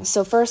those things.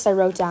 So first, I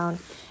wrote down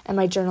in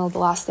my journal the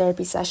last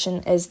therapy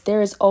session is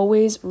there is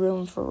always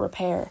room for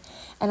repair.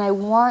 And I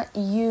want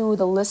you,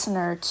 the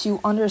listener,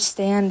 to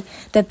understand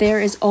that there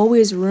is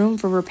always room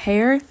for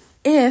repair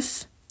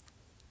if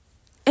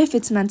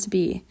it's meant to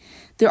be.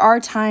 There are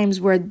times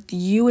where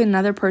you and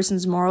another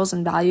person's morals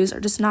and values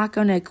are just not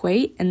going to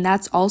equate, and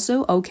that's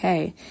also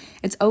okay.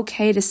 It's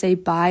okay to say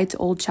bye to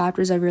old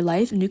chapters of your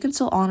life, and you can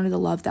still honor the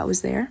love that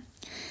was there.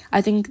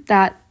 I think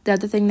that the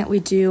other thing that we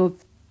do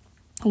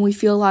when we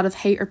feel a lot of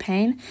hate or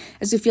pain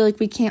is we feel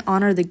like we can't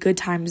honor the good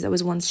times that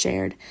was once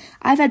shared.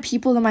 I've had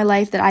people in my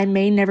life that I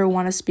may never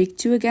want to speak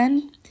to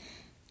again,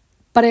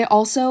 but I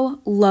also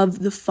love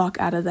the fuck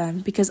out of them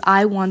because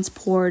I once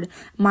poured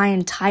my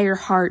entire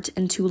heart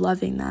into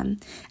loving them.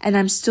 And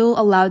I'm still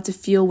allowed to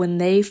feel when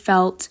they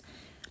felt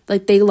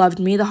like they loved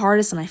me the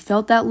hardest, and I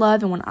felt that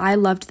love, and when I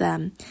loved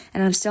them.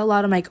 And I'm still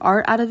allowed to make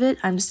art out of it.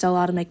 I'm still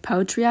allowed to make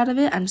poetry out of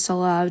it. I'm still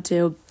allowed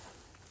to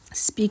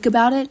speak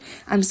about it.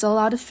 I'm still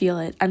allowed to feel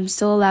it. I'm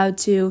still allowed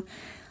to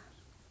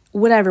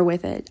whatever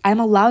with it. I'm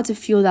allowed to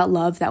feel that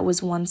love that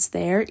was once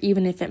there,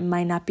 even if it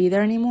might not be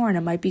there anymore, and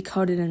it might be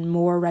coated in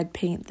more red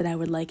paint than I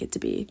would like it to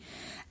be.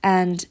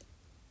 And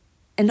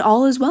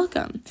all is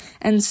welcome.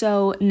 And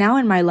so now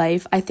in my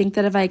life, I think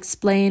that if I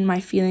explain my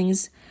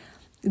feelings,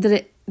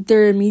 that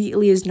there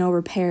immediately is no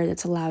repair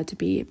that's allowed to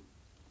be.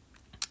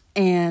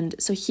 And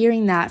so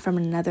hearing that from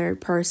another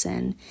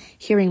person,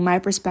 hearing my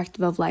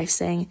perspective of life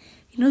saying,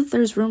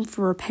 there's room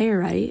for repair,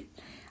 right?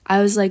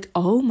 I was like,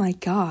 oh my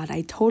God,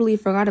 I totally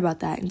forgot about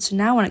that. And so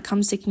now when it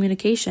comes to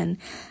communication,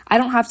 I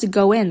don't have to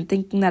go in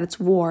thinking that it's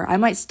war. I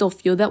might still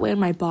feel that way in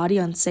my body,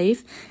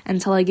 unsafe,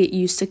 until I get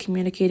used to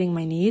communicating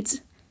my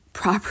needs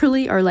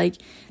properly, or like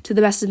to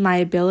the best of my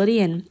ability,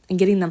 and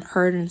getting them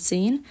heard and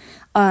seen.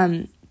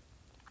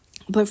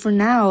 But for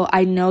now,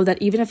 I know that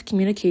even if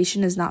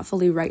communication is not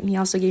fully right, and he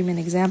also gave me an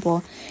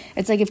example,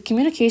 it's like if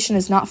communication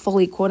is not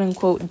fully quote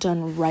unquote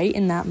done right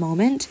in that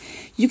moment,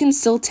 you can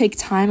still take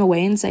time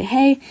away and say,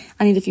 hey,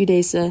 I need a few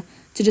days to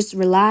just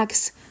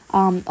relax.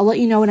 I'll let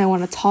you know when I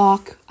want to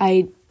talk.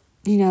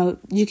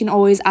 You can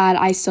always add,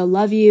 I still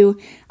love you.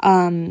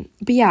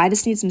 But yeah, I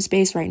just need some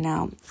space right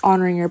now.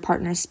 Honoring your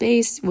partner's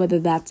space, whether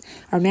that's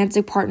a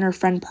romantic partner,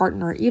 friend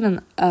partner, or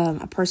even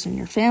a person in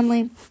your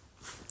family,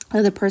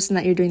 or the person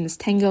that you're doing this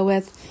tango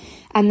with,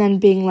 and then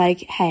being like,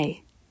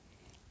 hey,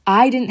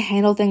 I didn't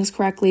handle things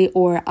correctly,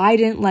 or I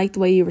didn't like the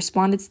way you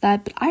responded to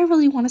that, but I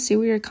really want to see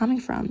where you're coming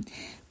from.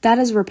 That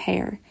is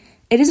repair.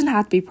 It doesn't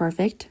have to be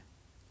perfect.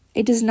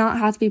 It does not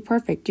have to be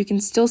perfect. You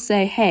can still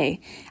say, hey,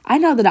 I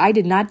know that I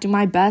did not do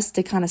my best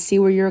to kind of see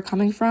where you're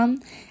coming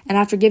from, and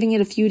after giving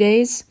it a few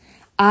days,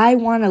 I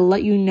want to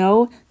let you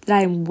know that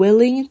I am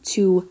willing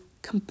to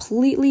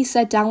completely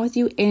sit down with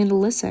you and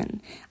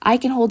listen. I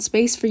can hold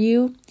space for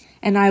you,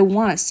 and I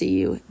want to see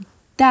you.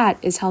 That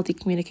is healthy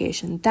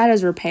communication. That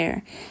is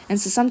repair. And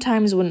so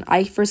sometimes when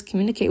I first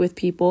communicate with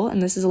people,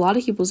 and this is a lot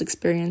of people's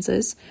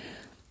experiences,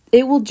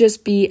 it will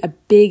just be a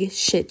big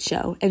shit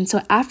show. And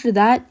so after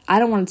that, I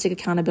don't want to take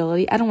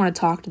accountability. I don't want to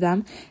talk to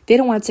them. They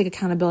don't want to take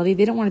accountability.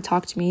 They don't want to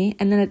talk to me.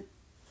 And then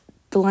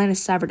the line is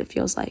severed, it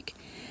feels like.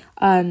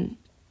 And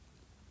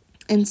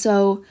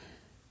so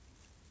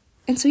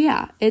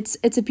yeah, it's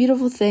a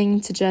beautiful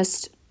thing to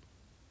just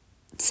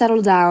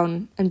settle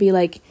down and be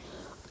like,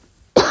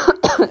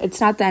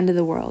 it's not the end of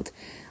the world,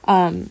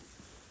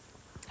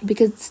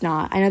 because it's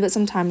not. I know that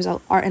sometimes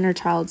our inner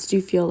childs do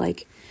feel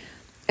like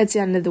it's the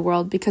end of the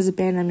world, because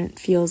abandonment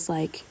feels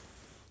like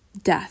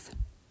death.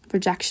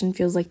 Rejection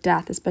feels like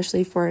death,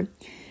 especially for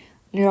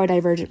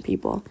neurodivergent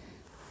people.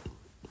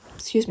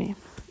 Excuse me.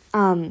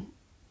 But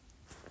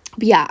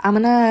yeah, I'm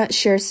gonna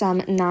share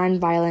some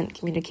non-violent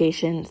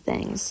communication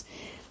things,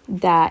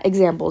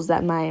 maybe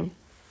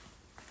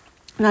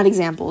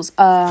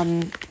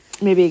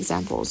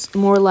examples,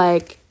 more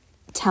like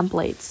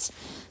templates.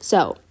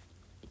 So,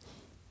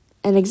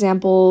 an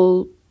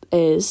example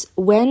is,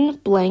 when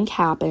blank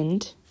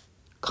happened,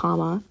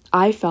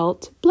 I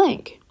felt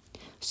blank.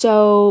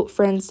 So,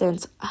 for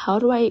instance, how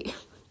do I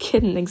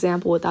get an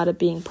example without it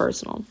being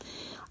personal?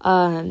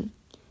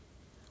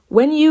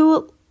 When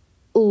you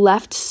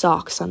left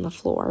socks on the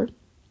floor,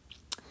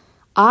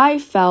 I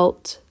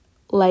felt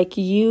like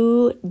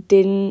you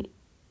didn't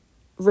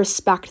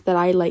respect that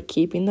I like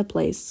keeping the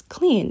place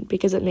clean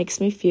because it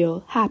makes me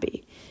feel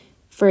happy.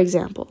 For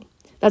example,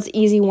 that's an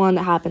easy one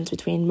that happens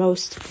between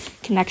most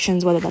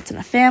connections, whether that's in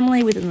a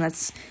family, whether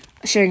that's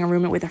sharing a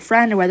room with a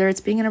friend, or whether it's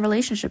being in a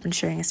relationship and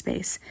sharing a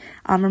space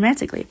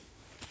romantically.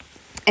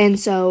 And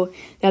so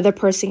the other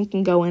person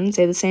can go in and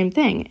say the same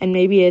thing. And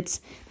maybe it's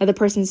the other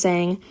person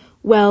saying,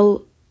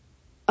 well,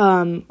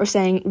 or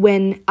saying,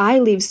 when I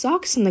leave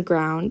socks on the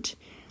ground,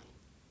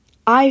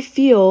 I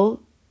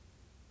feel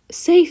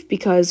safe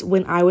because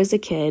when I was a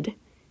kid,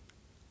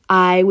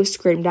 I was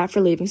screamed at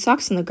for leaving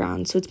socks on the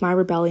ground, so it's my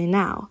rebellion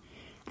now.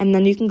 And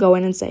then you can go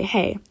in and say,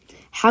 hey,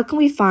 how can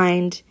we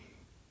find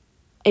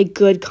a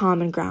good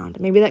common ground?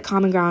 Maybe that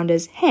common ground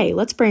is, hey,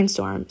 let's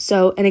brainstorm.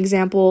 So an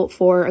example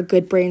for a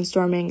good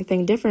brainstorming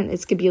thing different,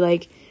 it could be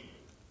like,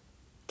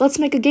 let's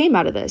make a game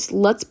out of this.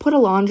 Let's put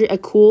a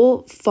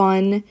cool,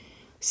 fun,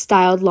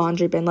 styled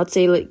laundry bin. Let's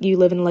say like you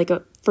live in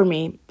for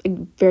me, a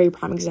very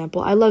prime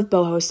example. I love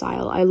boho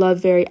style. I love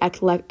very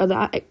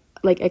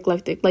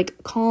eclectic,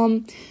 like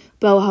calm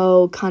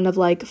boho, kind of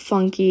like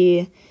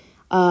funky,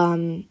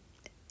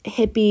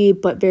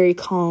 hippie, but very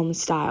calm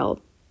style.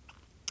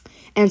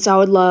 And so I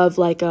would love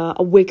like a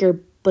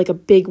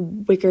big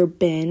wicker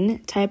bin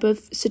type of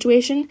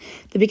situation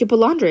that we could put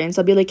laundry in.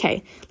 So I'd be like,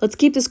 hey, let's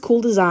keep this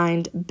cool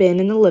designed bin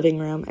in the living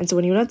room. And so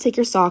when you want to take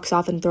your socks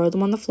off and throw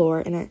them on the floor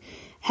and it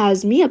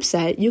has me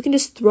upset, you can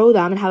just throw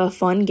them and have a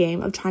fun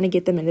game of trying to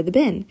get them into the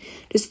bin.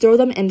 Just throw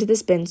them into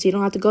this bin so you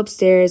don't have to go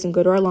upstairs and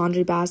go to our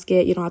laundry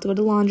basket. You don't have to go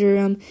to the laundry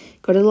room,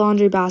 go to the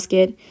laundry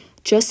basket.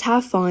 Just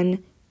have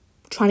fun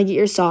trying to get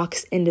your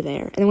socks into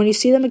there. And then when you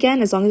see them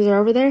again, as long as they're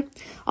over there,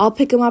 I'll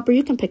pick them up or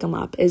you can pick them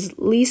up. At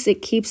least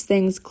it keeps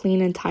things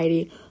clean and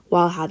tidy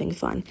while having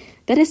fun.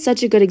 That is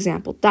such a good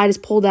example. That is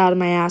pulled out of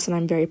my ass and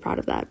I'm very proud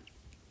of that.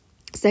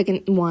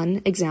 Second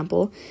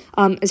example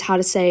is how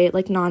to say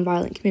like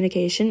nonviolent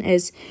communication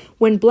is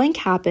when blank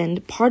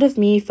happened, part of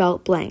me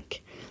felt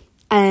blank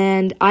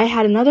and I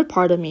had another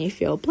part of me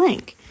feel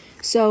blank.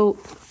 So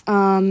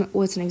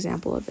what's an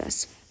example of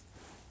this?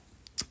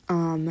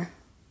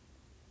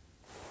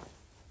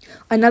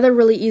 Another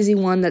really easy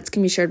one that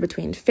can be shared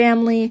between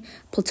family,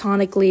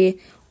 platonically,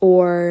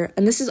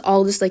 and this is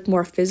all just like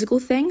more physical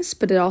things,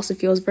 but it also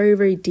feels very,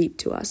 very deep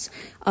to us.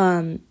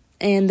 And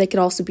that could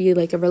also be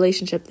like a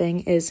relationship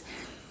thing, is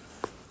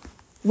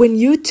when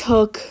you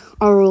took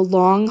a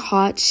long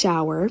hot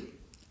shower,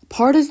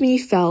 part of me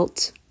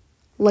felt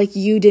like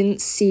you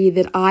didn't see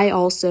that I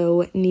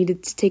also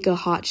needed to take a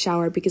hot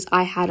shower because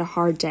I had a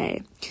hard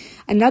day.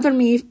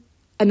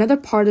 Another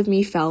part of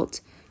me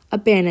felt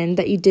abandoned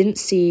that you didn't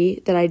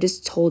see that I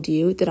just told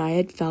you that I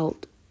had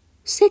felt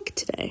sick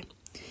today.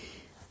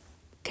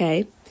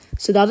 Okay?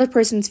 So the other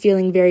person's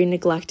feeling very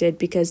neglected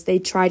because they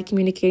tried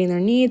communicating their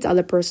needs. The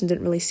other person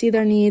didn't really see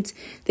their needs.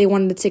 They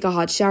wanted to take a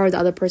hot shower. The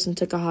other person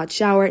took a hot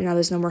shower, and now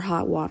there's no more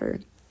hot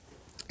water.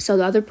 So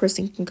the other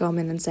person can come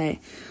in and say,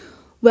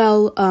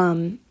 well,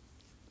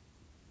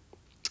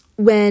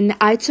 when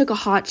I took a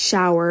hot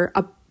shower,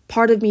 a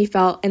part of me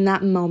felt in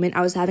that moment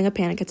I was having a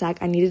panic attack.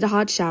 I needed a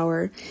hot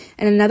shower.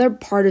 And another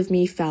part of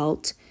me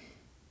felt,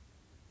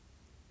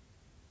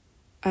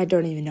 I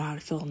don't even know how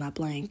to fill in that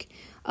blank.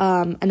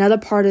 Another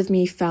part of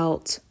me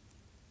felt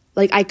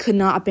like I could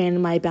not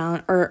abandon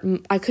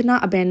I could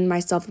not abandon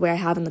myself the way I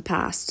have in the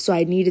past. So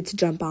I needed to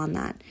jump on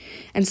that.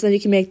 And so then you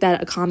can make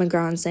that a common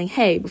ground saying,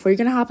 hey, before you're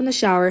going to hop in the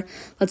shower,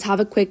 let's have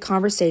a quick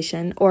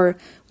conversation. Or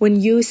when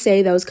you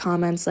say those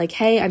comments like,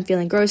 hey, I'm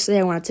feeling gross today,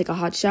 I want to take a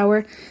hot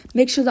shower,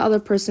 make sure the other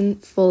person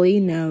fully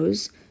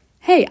knows,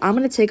 hey, I'm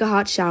going to take a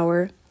hot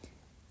shower.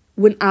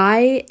 When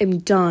I am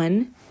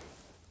done,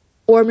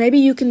 or maybe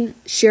you can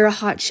share a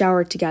hot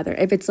shower together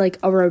if it's like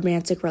a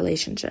romantic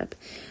relationship.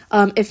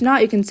 If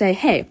not, you can say,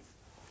 hey,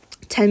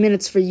 10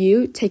 minutes for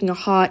you, taking a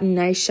hot and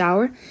nice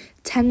shower,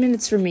 10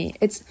 minutes for me.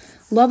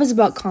 Love is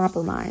about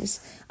compromise.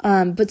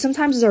 But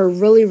sometimes there are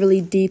really, really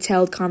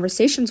detailed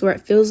conversations where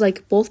it feels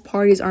like both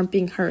parties aren't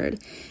being heard.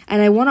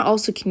 And I want to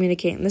also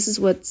communicate, and this is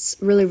what's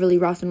really, really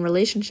rough in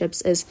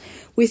relationships, is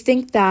we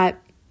think that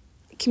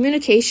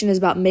communication is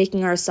about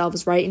making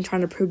ourselves right and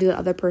trying to prove to the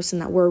other person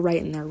that we're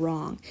right and they're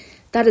wrong.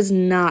 That is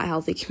not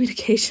healthy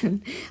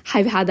communication.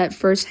 I've had that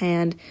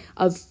firsthand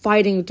of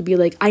fighting to be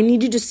like, I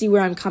need you to see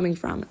where I'm coming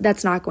from.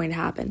 That's not going to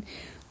happen.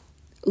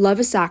 Love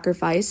is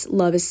sacrifice.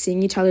 Love is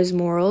seeing each other's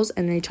morals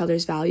and each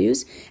other's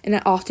values. And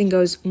it often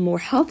goes more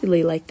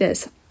healthily like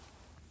this.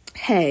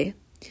 Hey,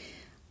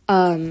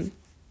 oh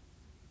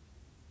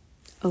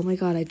my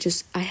God,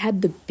 I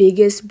had the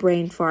biggest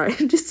brain fart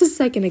just a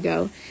second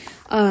ago.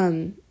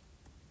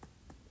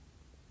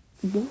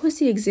 What was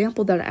the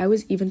example that I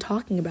was even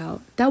talking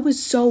about? That was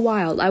so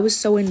wild. I was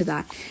so into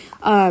that.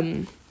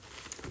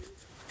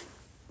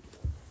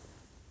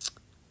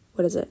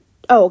 What is it?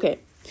 Oh, okay.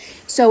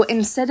 So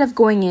instead of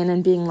going in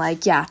and being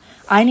like, yeah,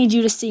 I need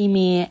you to see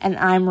me and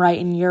I'm right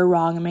and you're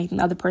wrong and making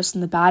the other person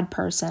the bad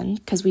person,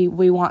 because we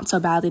want so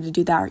badly to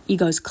do that. Our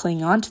egos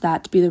cling on to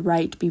that, to be the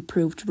right, to be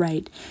proved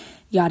right,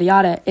 yada,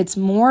 yada. It's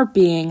more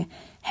being,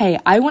 hey,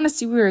 I want to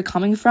see where you're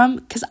coming from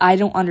because I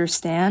don't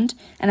understand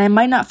and I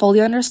might not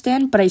fully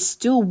understand, but I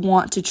still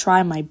want to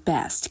try my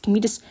best. Can we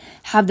just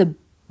have the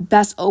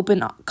best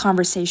open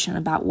conversation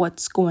about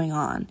what's going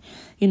on?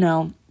 You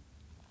know,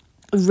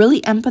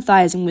 really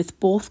empathizing with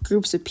both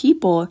groups of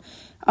people,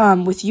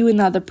 with you and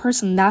the other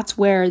person. That's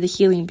where the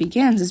healing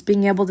begins, is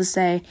being able to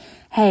say,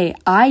 hey,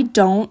 I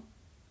don't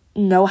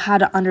know how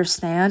to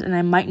understand and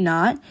I might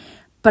not,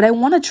 But I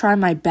want to try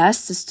my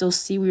best to still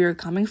see where you're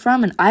coming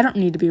from, and I don't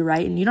need to be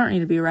right, and you don't need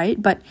to be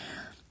right, but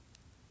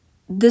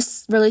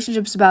this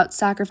relationship is about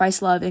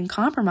sacrifice, love, and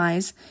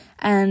compromise,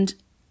 and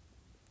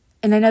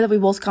I know that we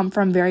both come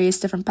from various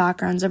different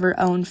backgrounds of our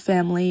own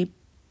family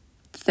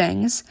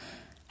things.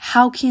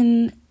 How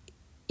can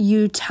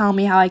you tell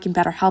me how I can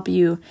better help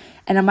you?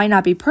 And it might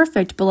not be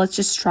perfect, but let's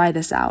just try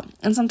this out.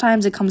 And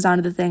sometimes it comes down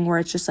to the thing where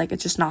it's just like,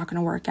 it's just not going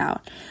to work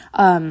out.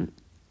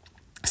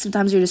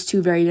 Sometimes you're just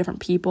two very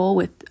different people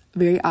with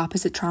very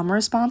opposite trauma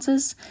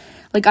responses.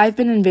 Like, I've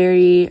been in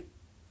very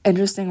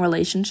interesting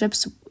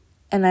relationships,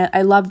 and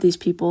I love these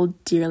people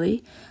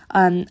dearly.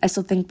 I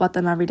still think about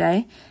them every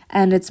day.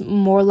 And it's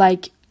more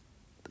like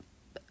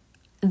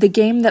the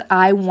game that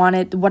I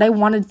wanted, what I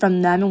wanted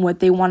from them and what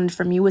they wanted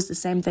from me was the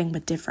same thing,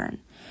 but different.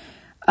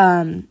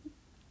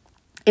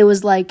 It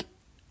was like,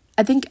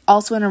 I think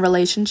also in our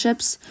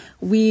relationships,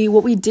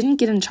 what we didn't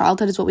get in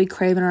childhood is what we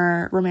crave in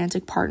our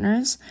romantic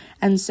partners.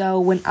 And so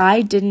when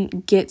I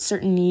didn't get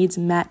certain needs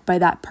met by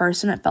that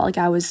person, it felt like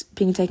I was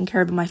being taken care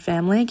of by my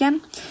family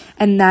again.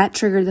 And that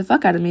triggered the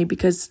fuck out of me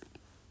because,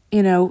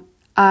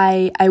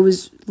 I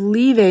was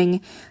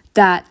leaving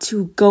that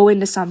to go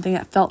into something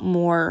that felt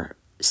more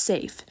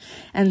safe.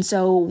 And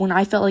so when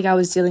I felt like I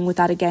was dealing with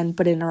that again,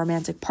 but in a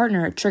romantic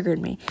partner, it triggered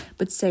me.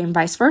 But same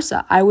vice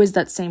versa. I was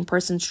that same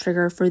person's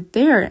trigger for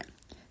their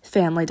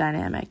family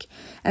dynamic.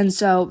 And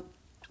so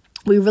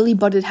we really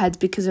butted heads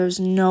because there's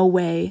no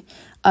way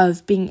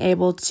of being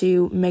able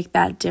to make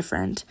that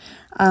different.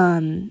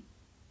 At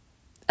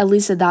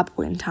least at that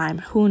point in time,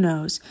 who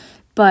knows?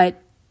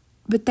 But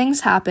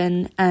things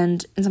happen,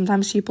 and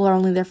sometimes people are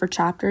only there for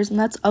chapters, and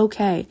that's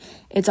okay.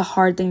 It's a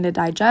hard thing to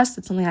digest.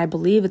 It's something I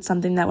believe. It's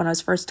something that when I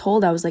was first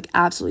told, I was like,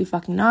 absolutely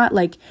fucking not.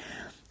 Like,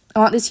 I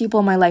want these people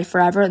in my life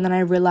forever. And then I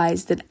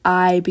realized that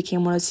I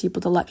became one of those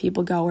people to let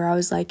people go, where I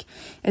was like,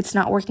 it's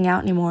not working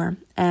out anymore.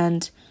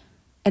 And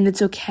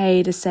it's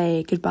okay to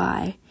say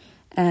goodbye.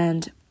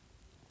 And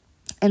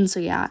so,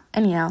 yeah,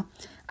 anyhow,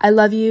 I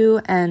love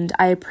you, and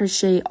I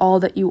appreciate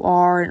all that you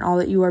are and all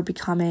that you are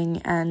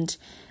becoming, and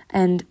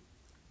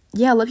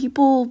yeah, let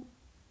people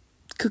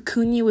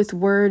cocoon you with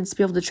words,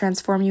 be able to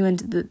transform you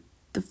into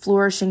the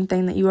flourishing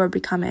thing that you are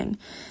becoming.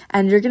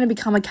 And you're going to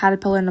become a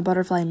caterpillar and a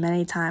butterfly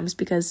many times,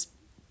 because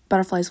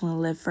butterflies want to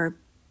live for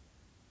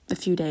a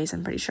few days,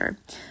 I'm pretty sure,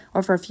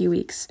 or for a few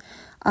weeks.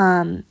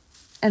 And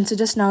so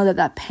just know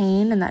that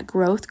pain and that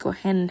growth go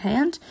hand in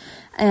hand.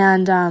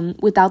 And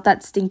without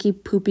that stinky,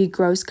 poopy,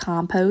 gross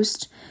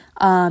compost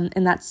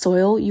in that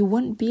soil, you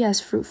wouldn't be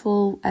as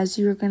fruitful as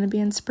you were going to be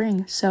in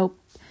spring. So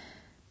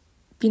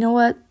you know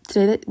what?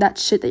 Today, that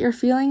shit that you're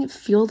feeling,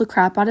 feel the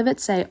crap out of it.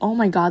 Say, oh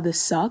my God,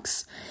 this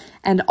sucks.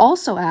 And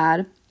also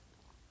add,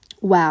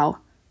 wow,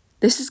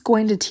 this is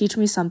going to teach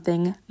me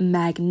something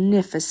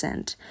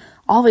magnificent.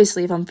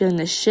 Obviously, if I'm feeling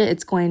this shit,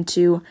 it's going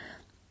to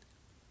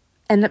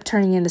end up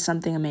turning into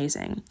something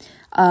amazing.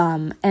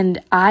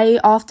 And I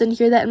often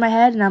hear that in my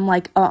head, and I'm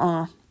like,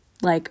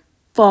 like,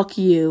 fuck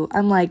you.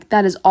 I'm like,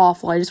 that is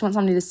awful. I just want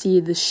somebody to see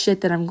the shit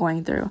that I'm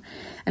going through.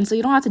 And so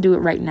you don't have to do it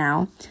right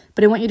now,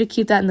 but I want you to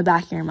keep that in the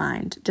back of your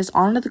mind. Just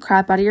honor the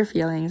crap out of your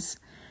feelings.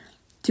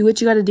 Do what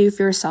you got to do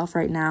for yourself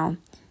right now.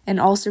 And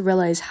also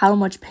realize how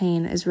much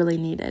pain is really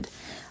needed.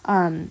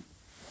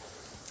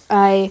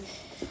 I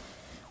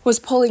was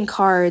pulling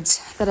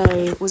cards that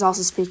I was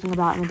also speaking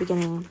about in the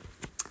beginning.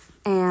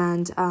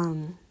 And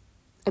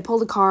I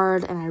pulled a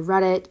card and I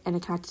read it, and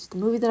it connected to the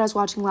movie that I was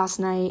watching last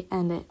night,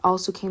 and it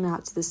also came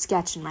out to the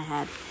sketch in my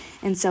head.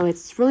 And so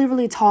it's really,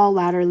 really tall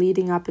ladder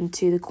leading up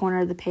into the corner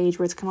of the page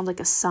where it's kind of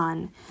like a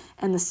sun.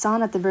 And the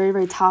sun at the very,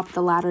 very top of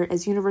the ladder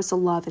is universal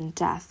love and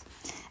death.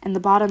 And the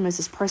bottom is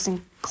this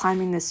person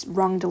climbing this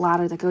runged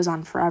ladder that goes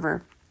on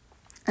forever.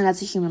 And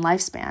that's a human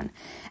lifespan.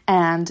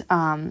 And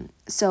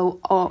so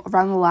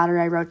around the ladder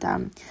I wrote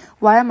down,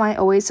 why am I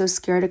always so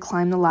scared to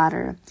climb the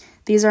ladder?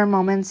 These are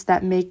moments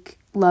that make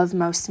love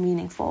most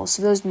meaningful.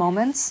 So those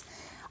moments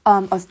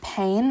of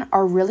pain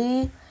are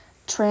really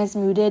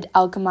transmuted,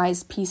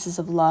 alchemized pieces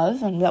of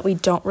love, and that we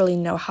don't really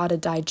know how to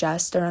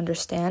digest or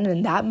understand,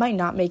 and that might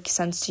not make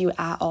sense to you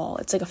at all.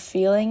 It's like a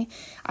feeling.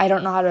 I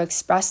don't know how to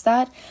express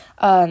that.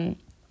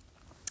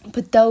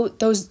 But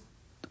those,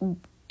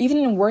 even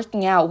in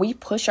working out, we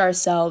push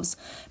ourselves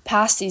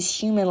past these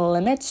human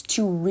limits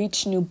to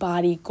reach new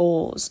body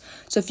goals.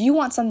 So if you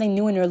want something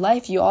new in your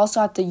life, you also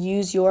have to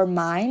use your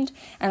mind.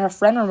 And a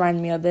friend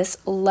reminded me of this,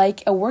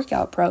 like a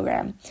workout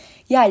program.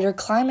 Yeah, you're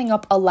climbing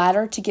up a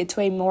ladder to get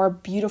to a more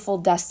beautiful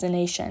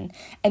destination.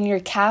 And your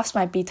calves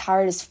might be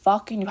tired as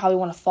fuck, and you probably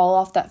want to fall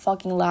off that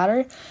fucking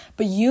ladder.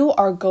 But you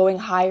are going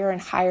higher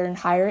and higher and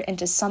higher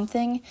into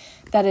something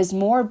that is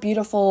more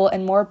beautiful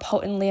and more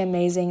potently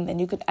amazing than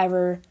you could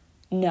ever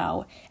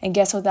know. And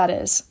guess what that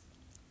is?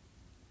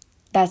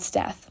 That's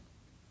death.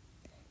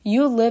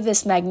 You live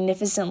this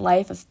magnificent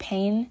life of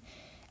pain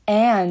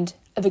and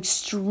of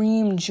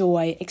extreme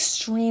joy.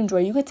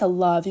 You get to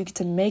love. You get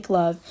to make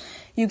love.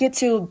 You get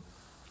to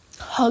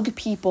hug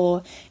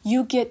people.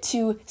 You get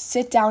to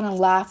sit down and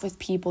laugh with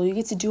people. You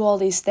get to do all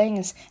these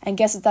things. And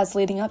guess what that's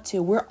leading up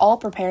to? We're all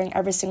preparing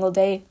every single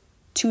day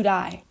to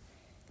die.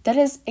 That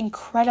is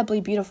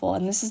incredibly beautiful.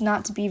 And this is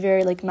not to be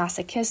very like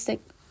masochistic.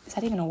 Is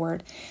that even a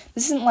word?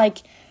 This isn't like,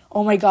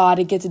 oh my God,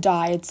 I get to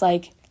die. It's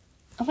like,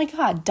 oh my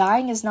God,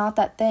 dying is not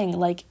that thing.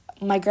 Like,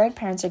 my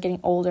grandparents are getting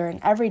older,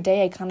 and every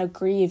day I kind of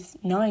grieve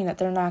knowing that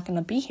they're not going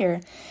to be here.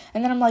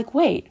 And then I'm like,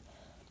 wait,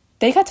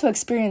 they got to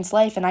experience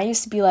life, and I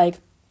used to be like,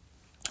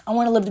 I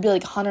want to live to be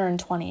like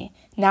 120.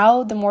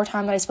 Now, the more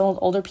time that I spend with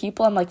older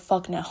people, I'm like,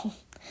 fuck no.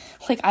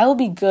 Like, I will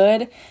be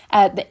good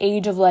at the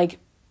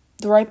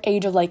ripe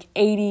age of like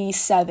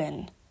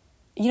 87.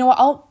 You know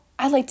what,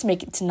 I'd like to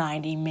make it to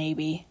 90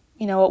 maybe.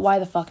 You know what, why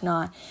the fuck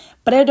not?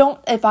 But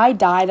if I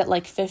died at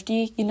like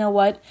 50, you know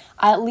what,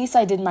 at least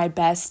I did my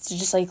best to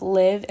just like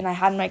live, and I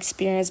had my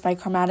experience, my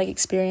karmatic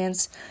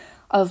experience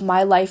of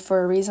my life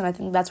for a reason. I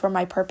think that's where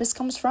my purpose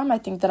comes from. I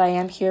think that I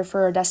am here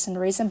for a destined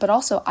reason, but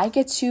also I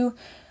get to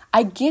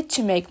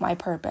make my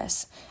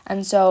purpose.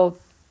 And so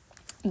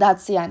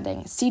that's the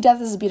ending. See death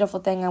is a beautiful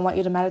thing. I want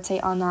you to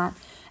meditate on that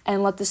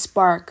and let this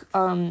spark.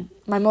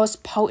 My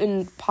most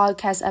potent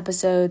podcast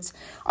episodes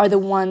are the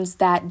ones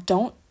that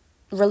don't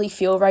really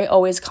feel right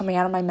always coming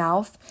out of my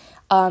mouth,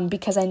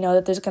 because I know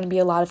that there's going to be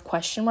a lot of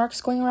question marks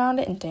going around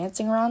it and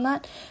dancing around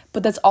that.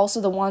 But that's also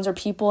the ones where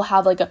people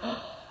have like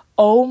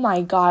oh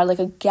my God, like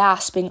a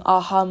gasping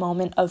aha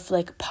moment of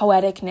like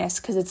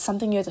poeticness, because it's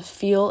something you have to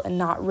feel and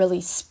not really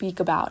speak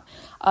about.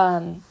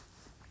 And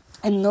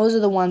those are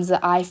the ones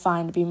that I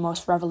find to be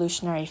most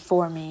revolutionary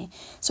for me.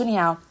 So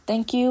anyhow,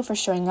 thank you for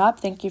showing up.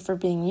 Thank you for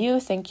being you.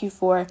 Thank you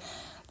for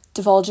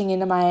divulging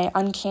into my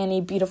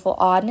uncanny, beautiful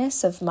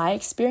oddness of my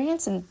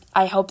experience. And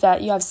I hope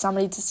that you have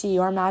somebody to see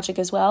your magic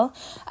as well.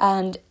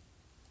 And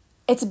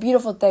it's a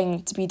beautiful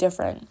thing to be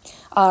different.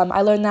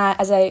 I learned that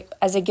as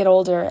I get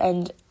older,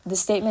 and the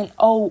statement,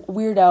 oh,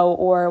 weirdo,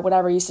 or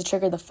whatever, used to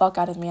trigger the fuck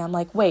out of me. I'm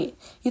like, wait,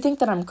 you think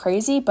that I'm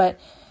crazy? But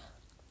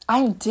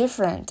I'm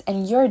different,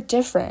 and you're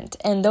different.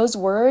 And those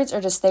words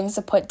are just things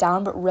to put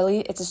down, but really,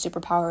 it's a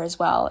superpower as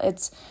well.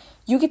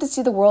 You get to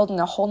see the world in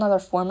a whole nother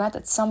format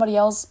that somebody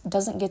else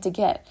doesn't get to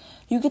get.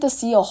 You get to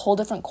see a whole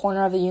different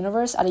corner of the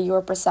universe out of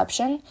your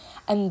perception,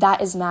 and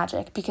that is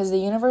magic, because the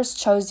universe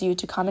chose you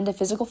to come into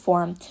physical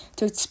form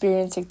to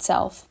experience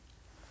itself.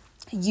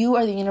 You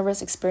are the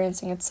universe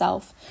experiencing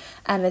itself,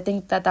 and I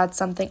think that that's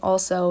something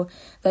also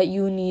that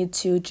you need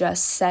to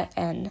just set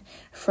in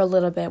for a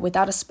little bit,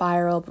 without a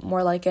spiral, but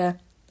more like a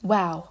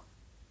wow.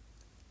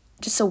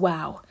 Just a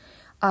wow.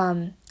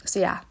 So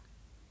yeah.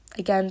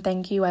 Again,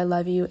 thank you, I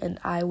love you, and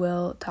I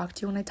will talk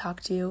to you when I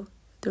talk to you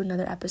through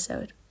another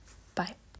episode.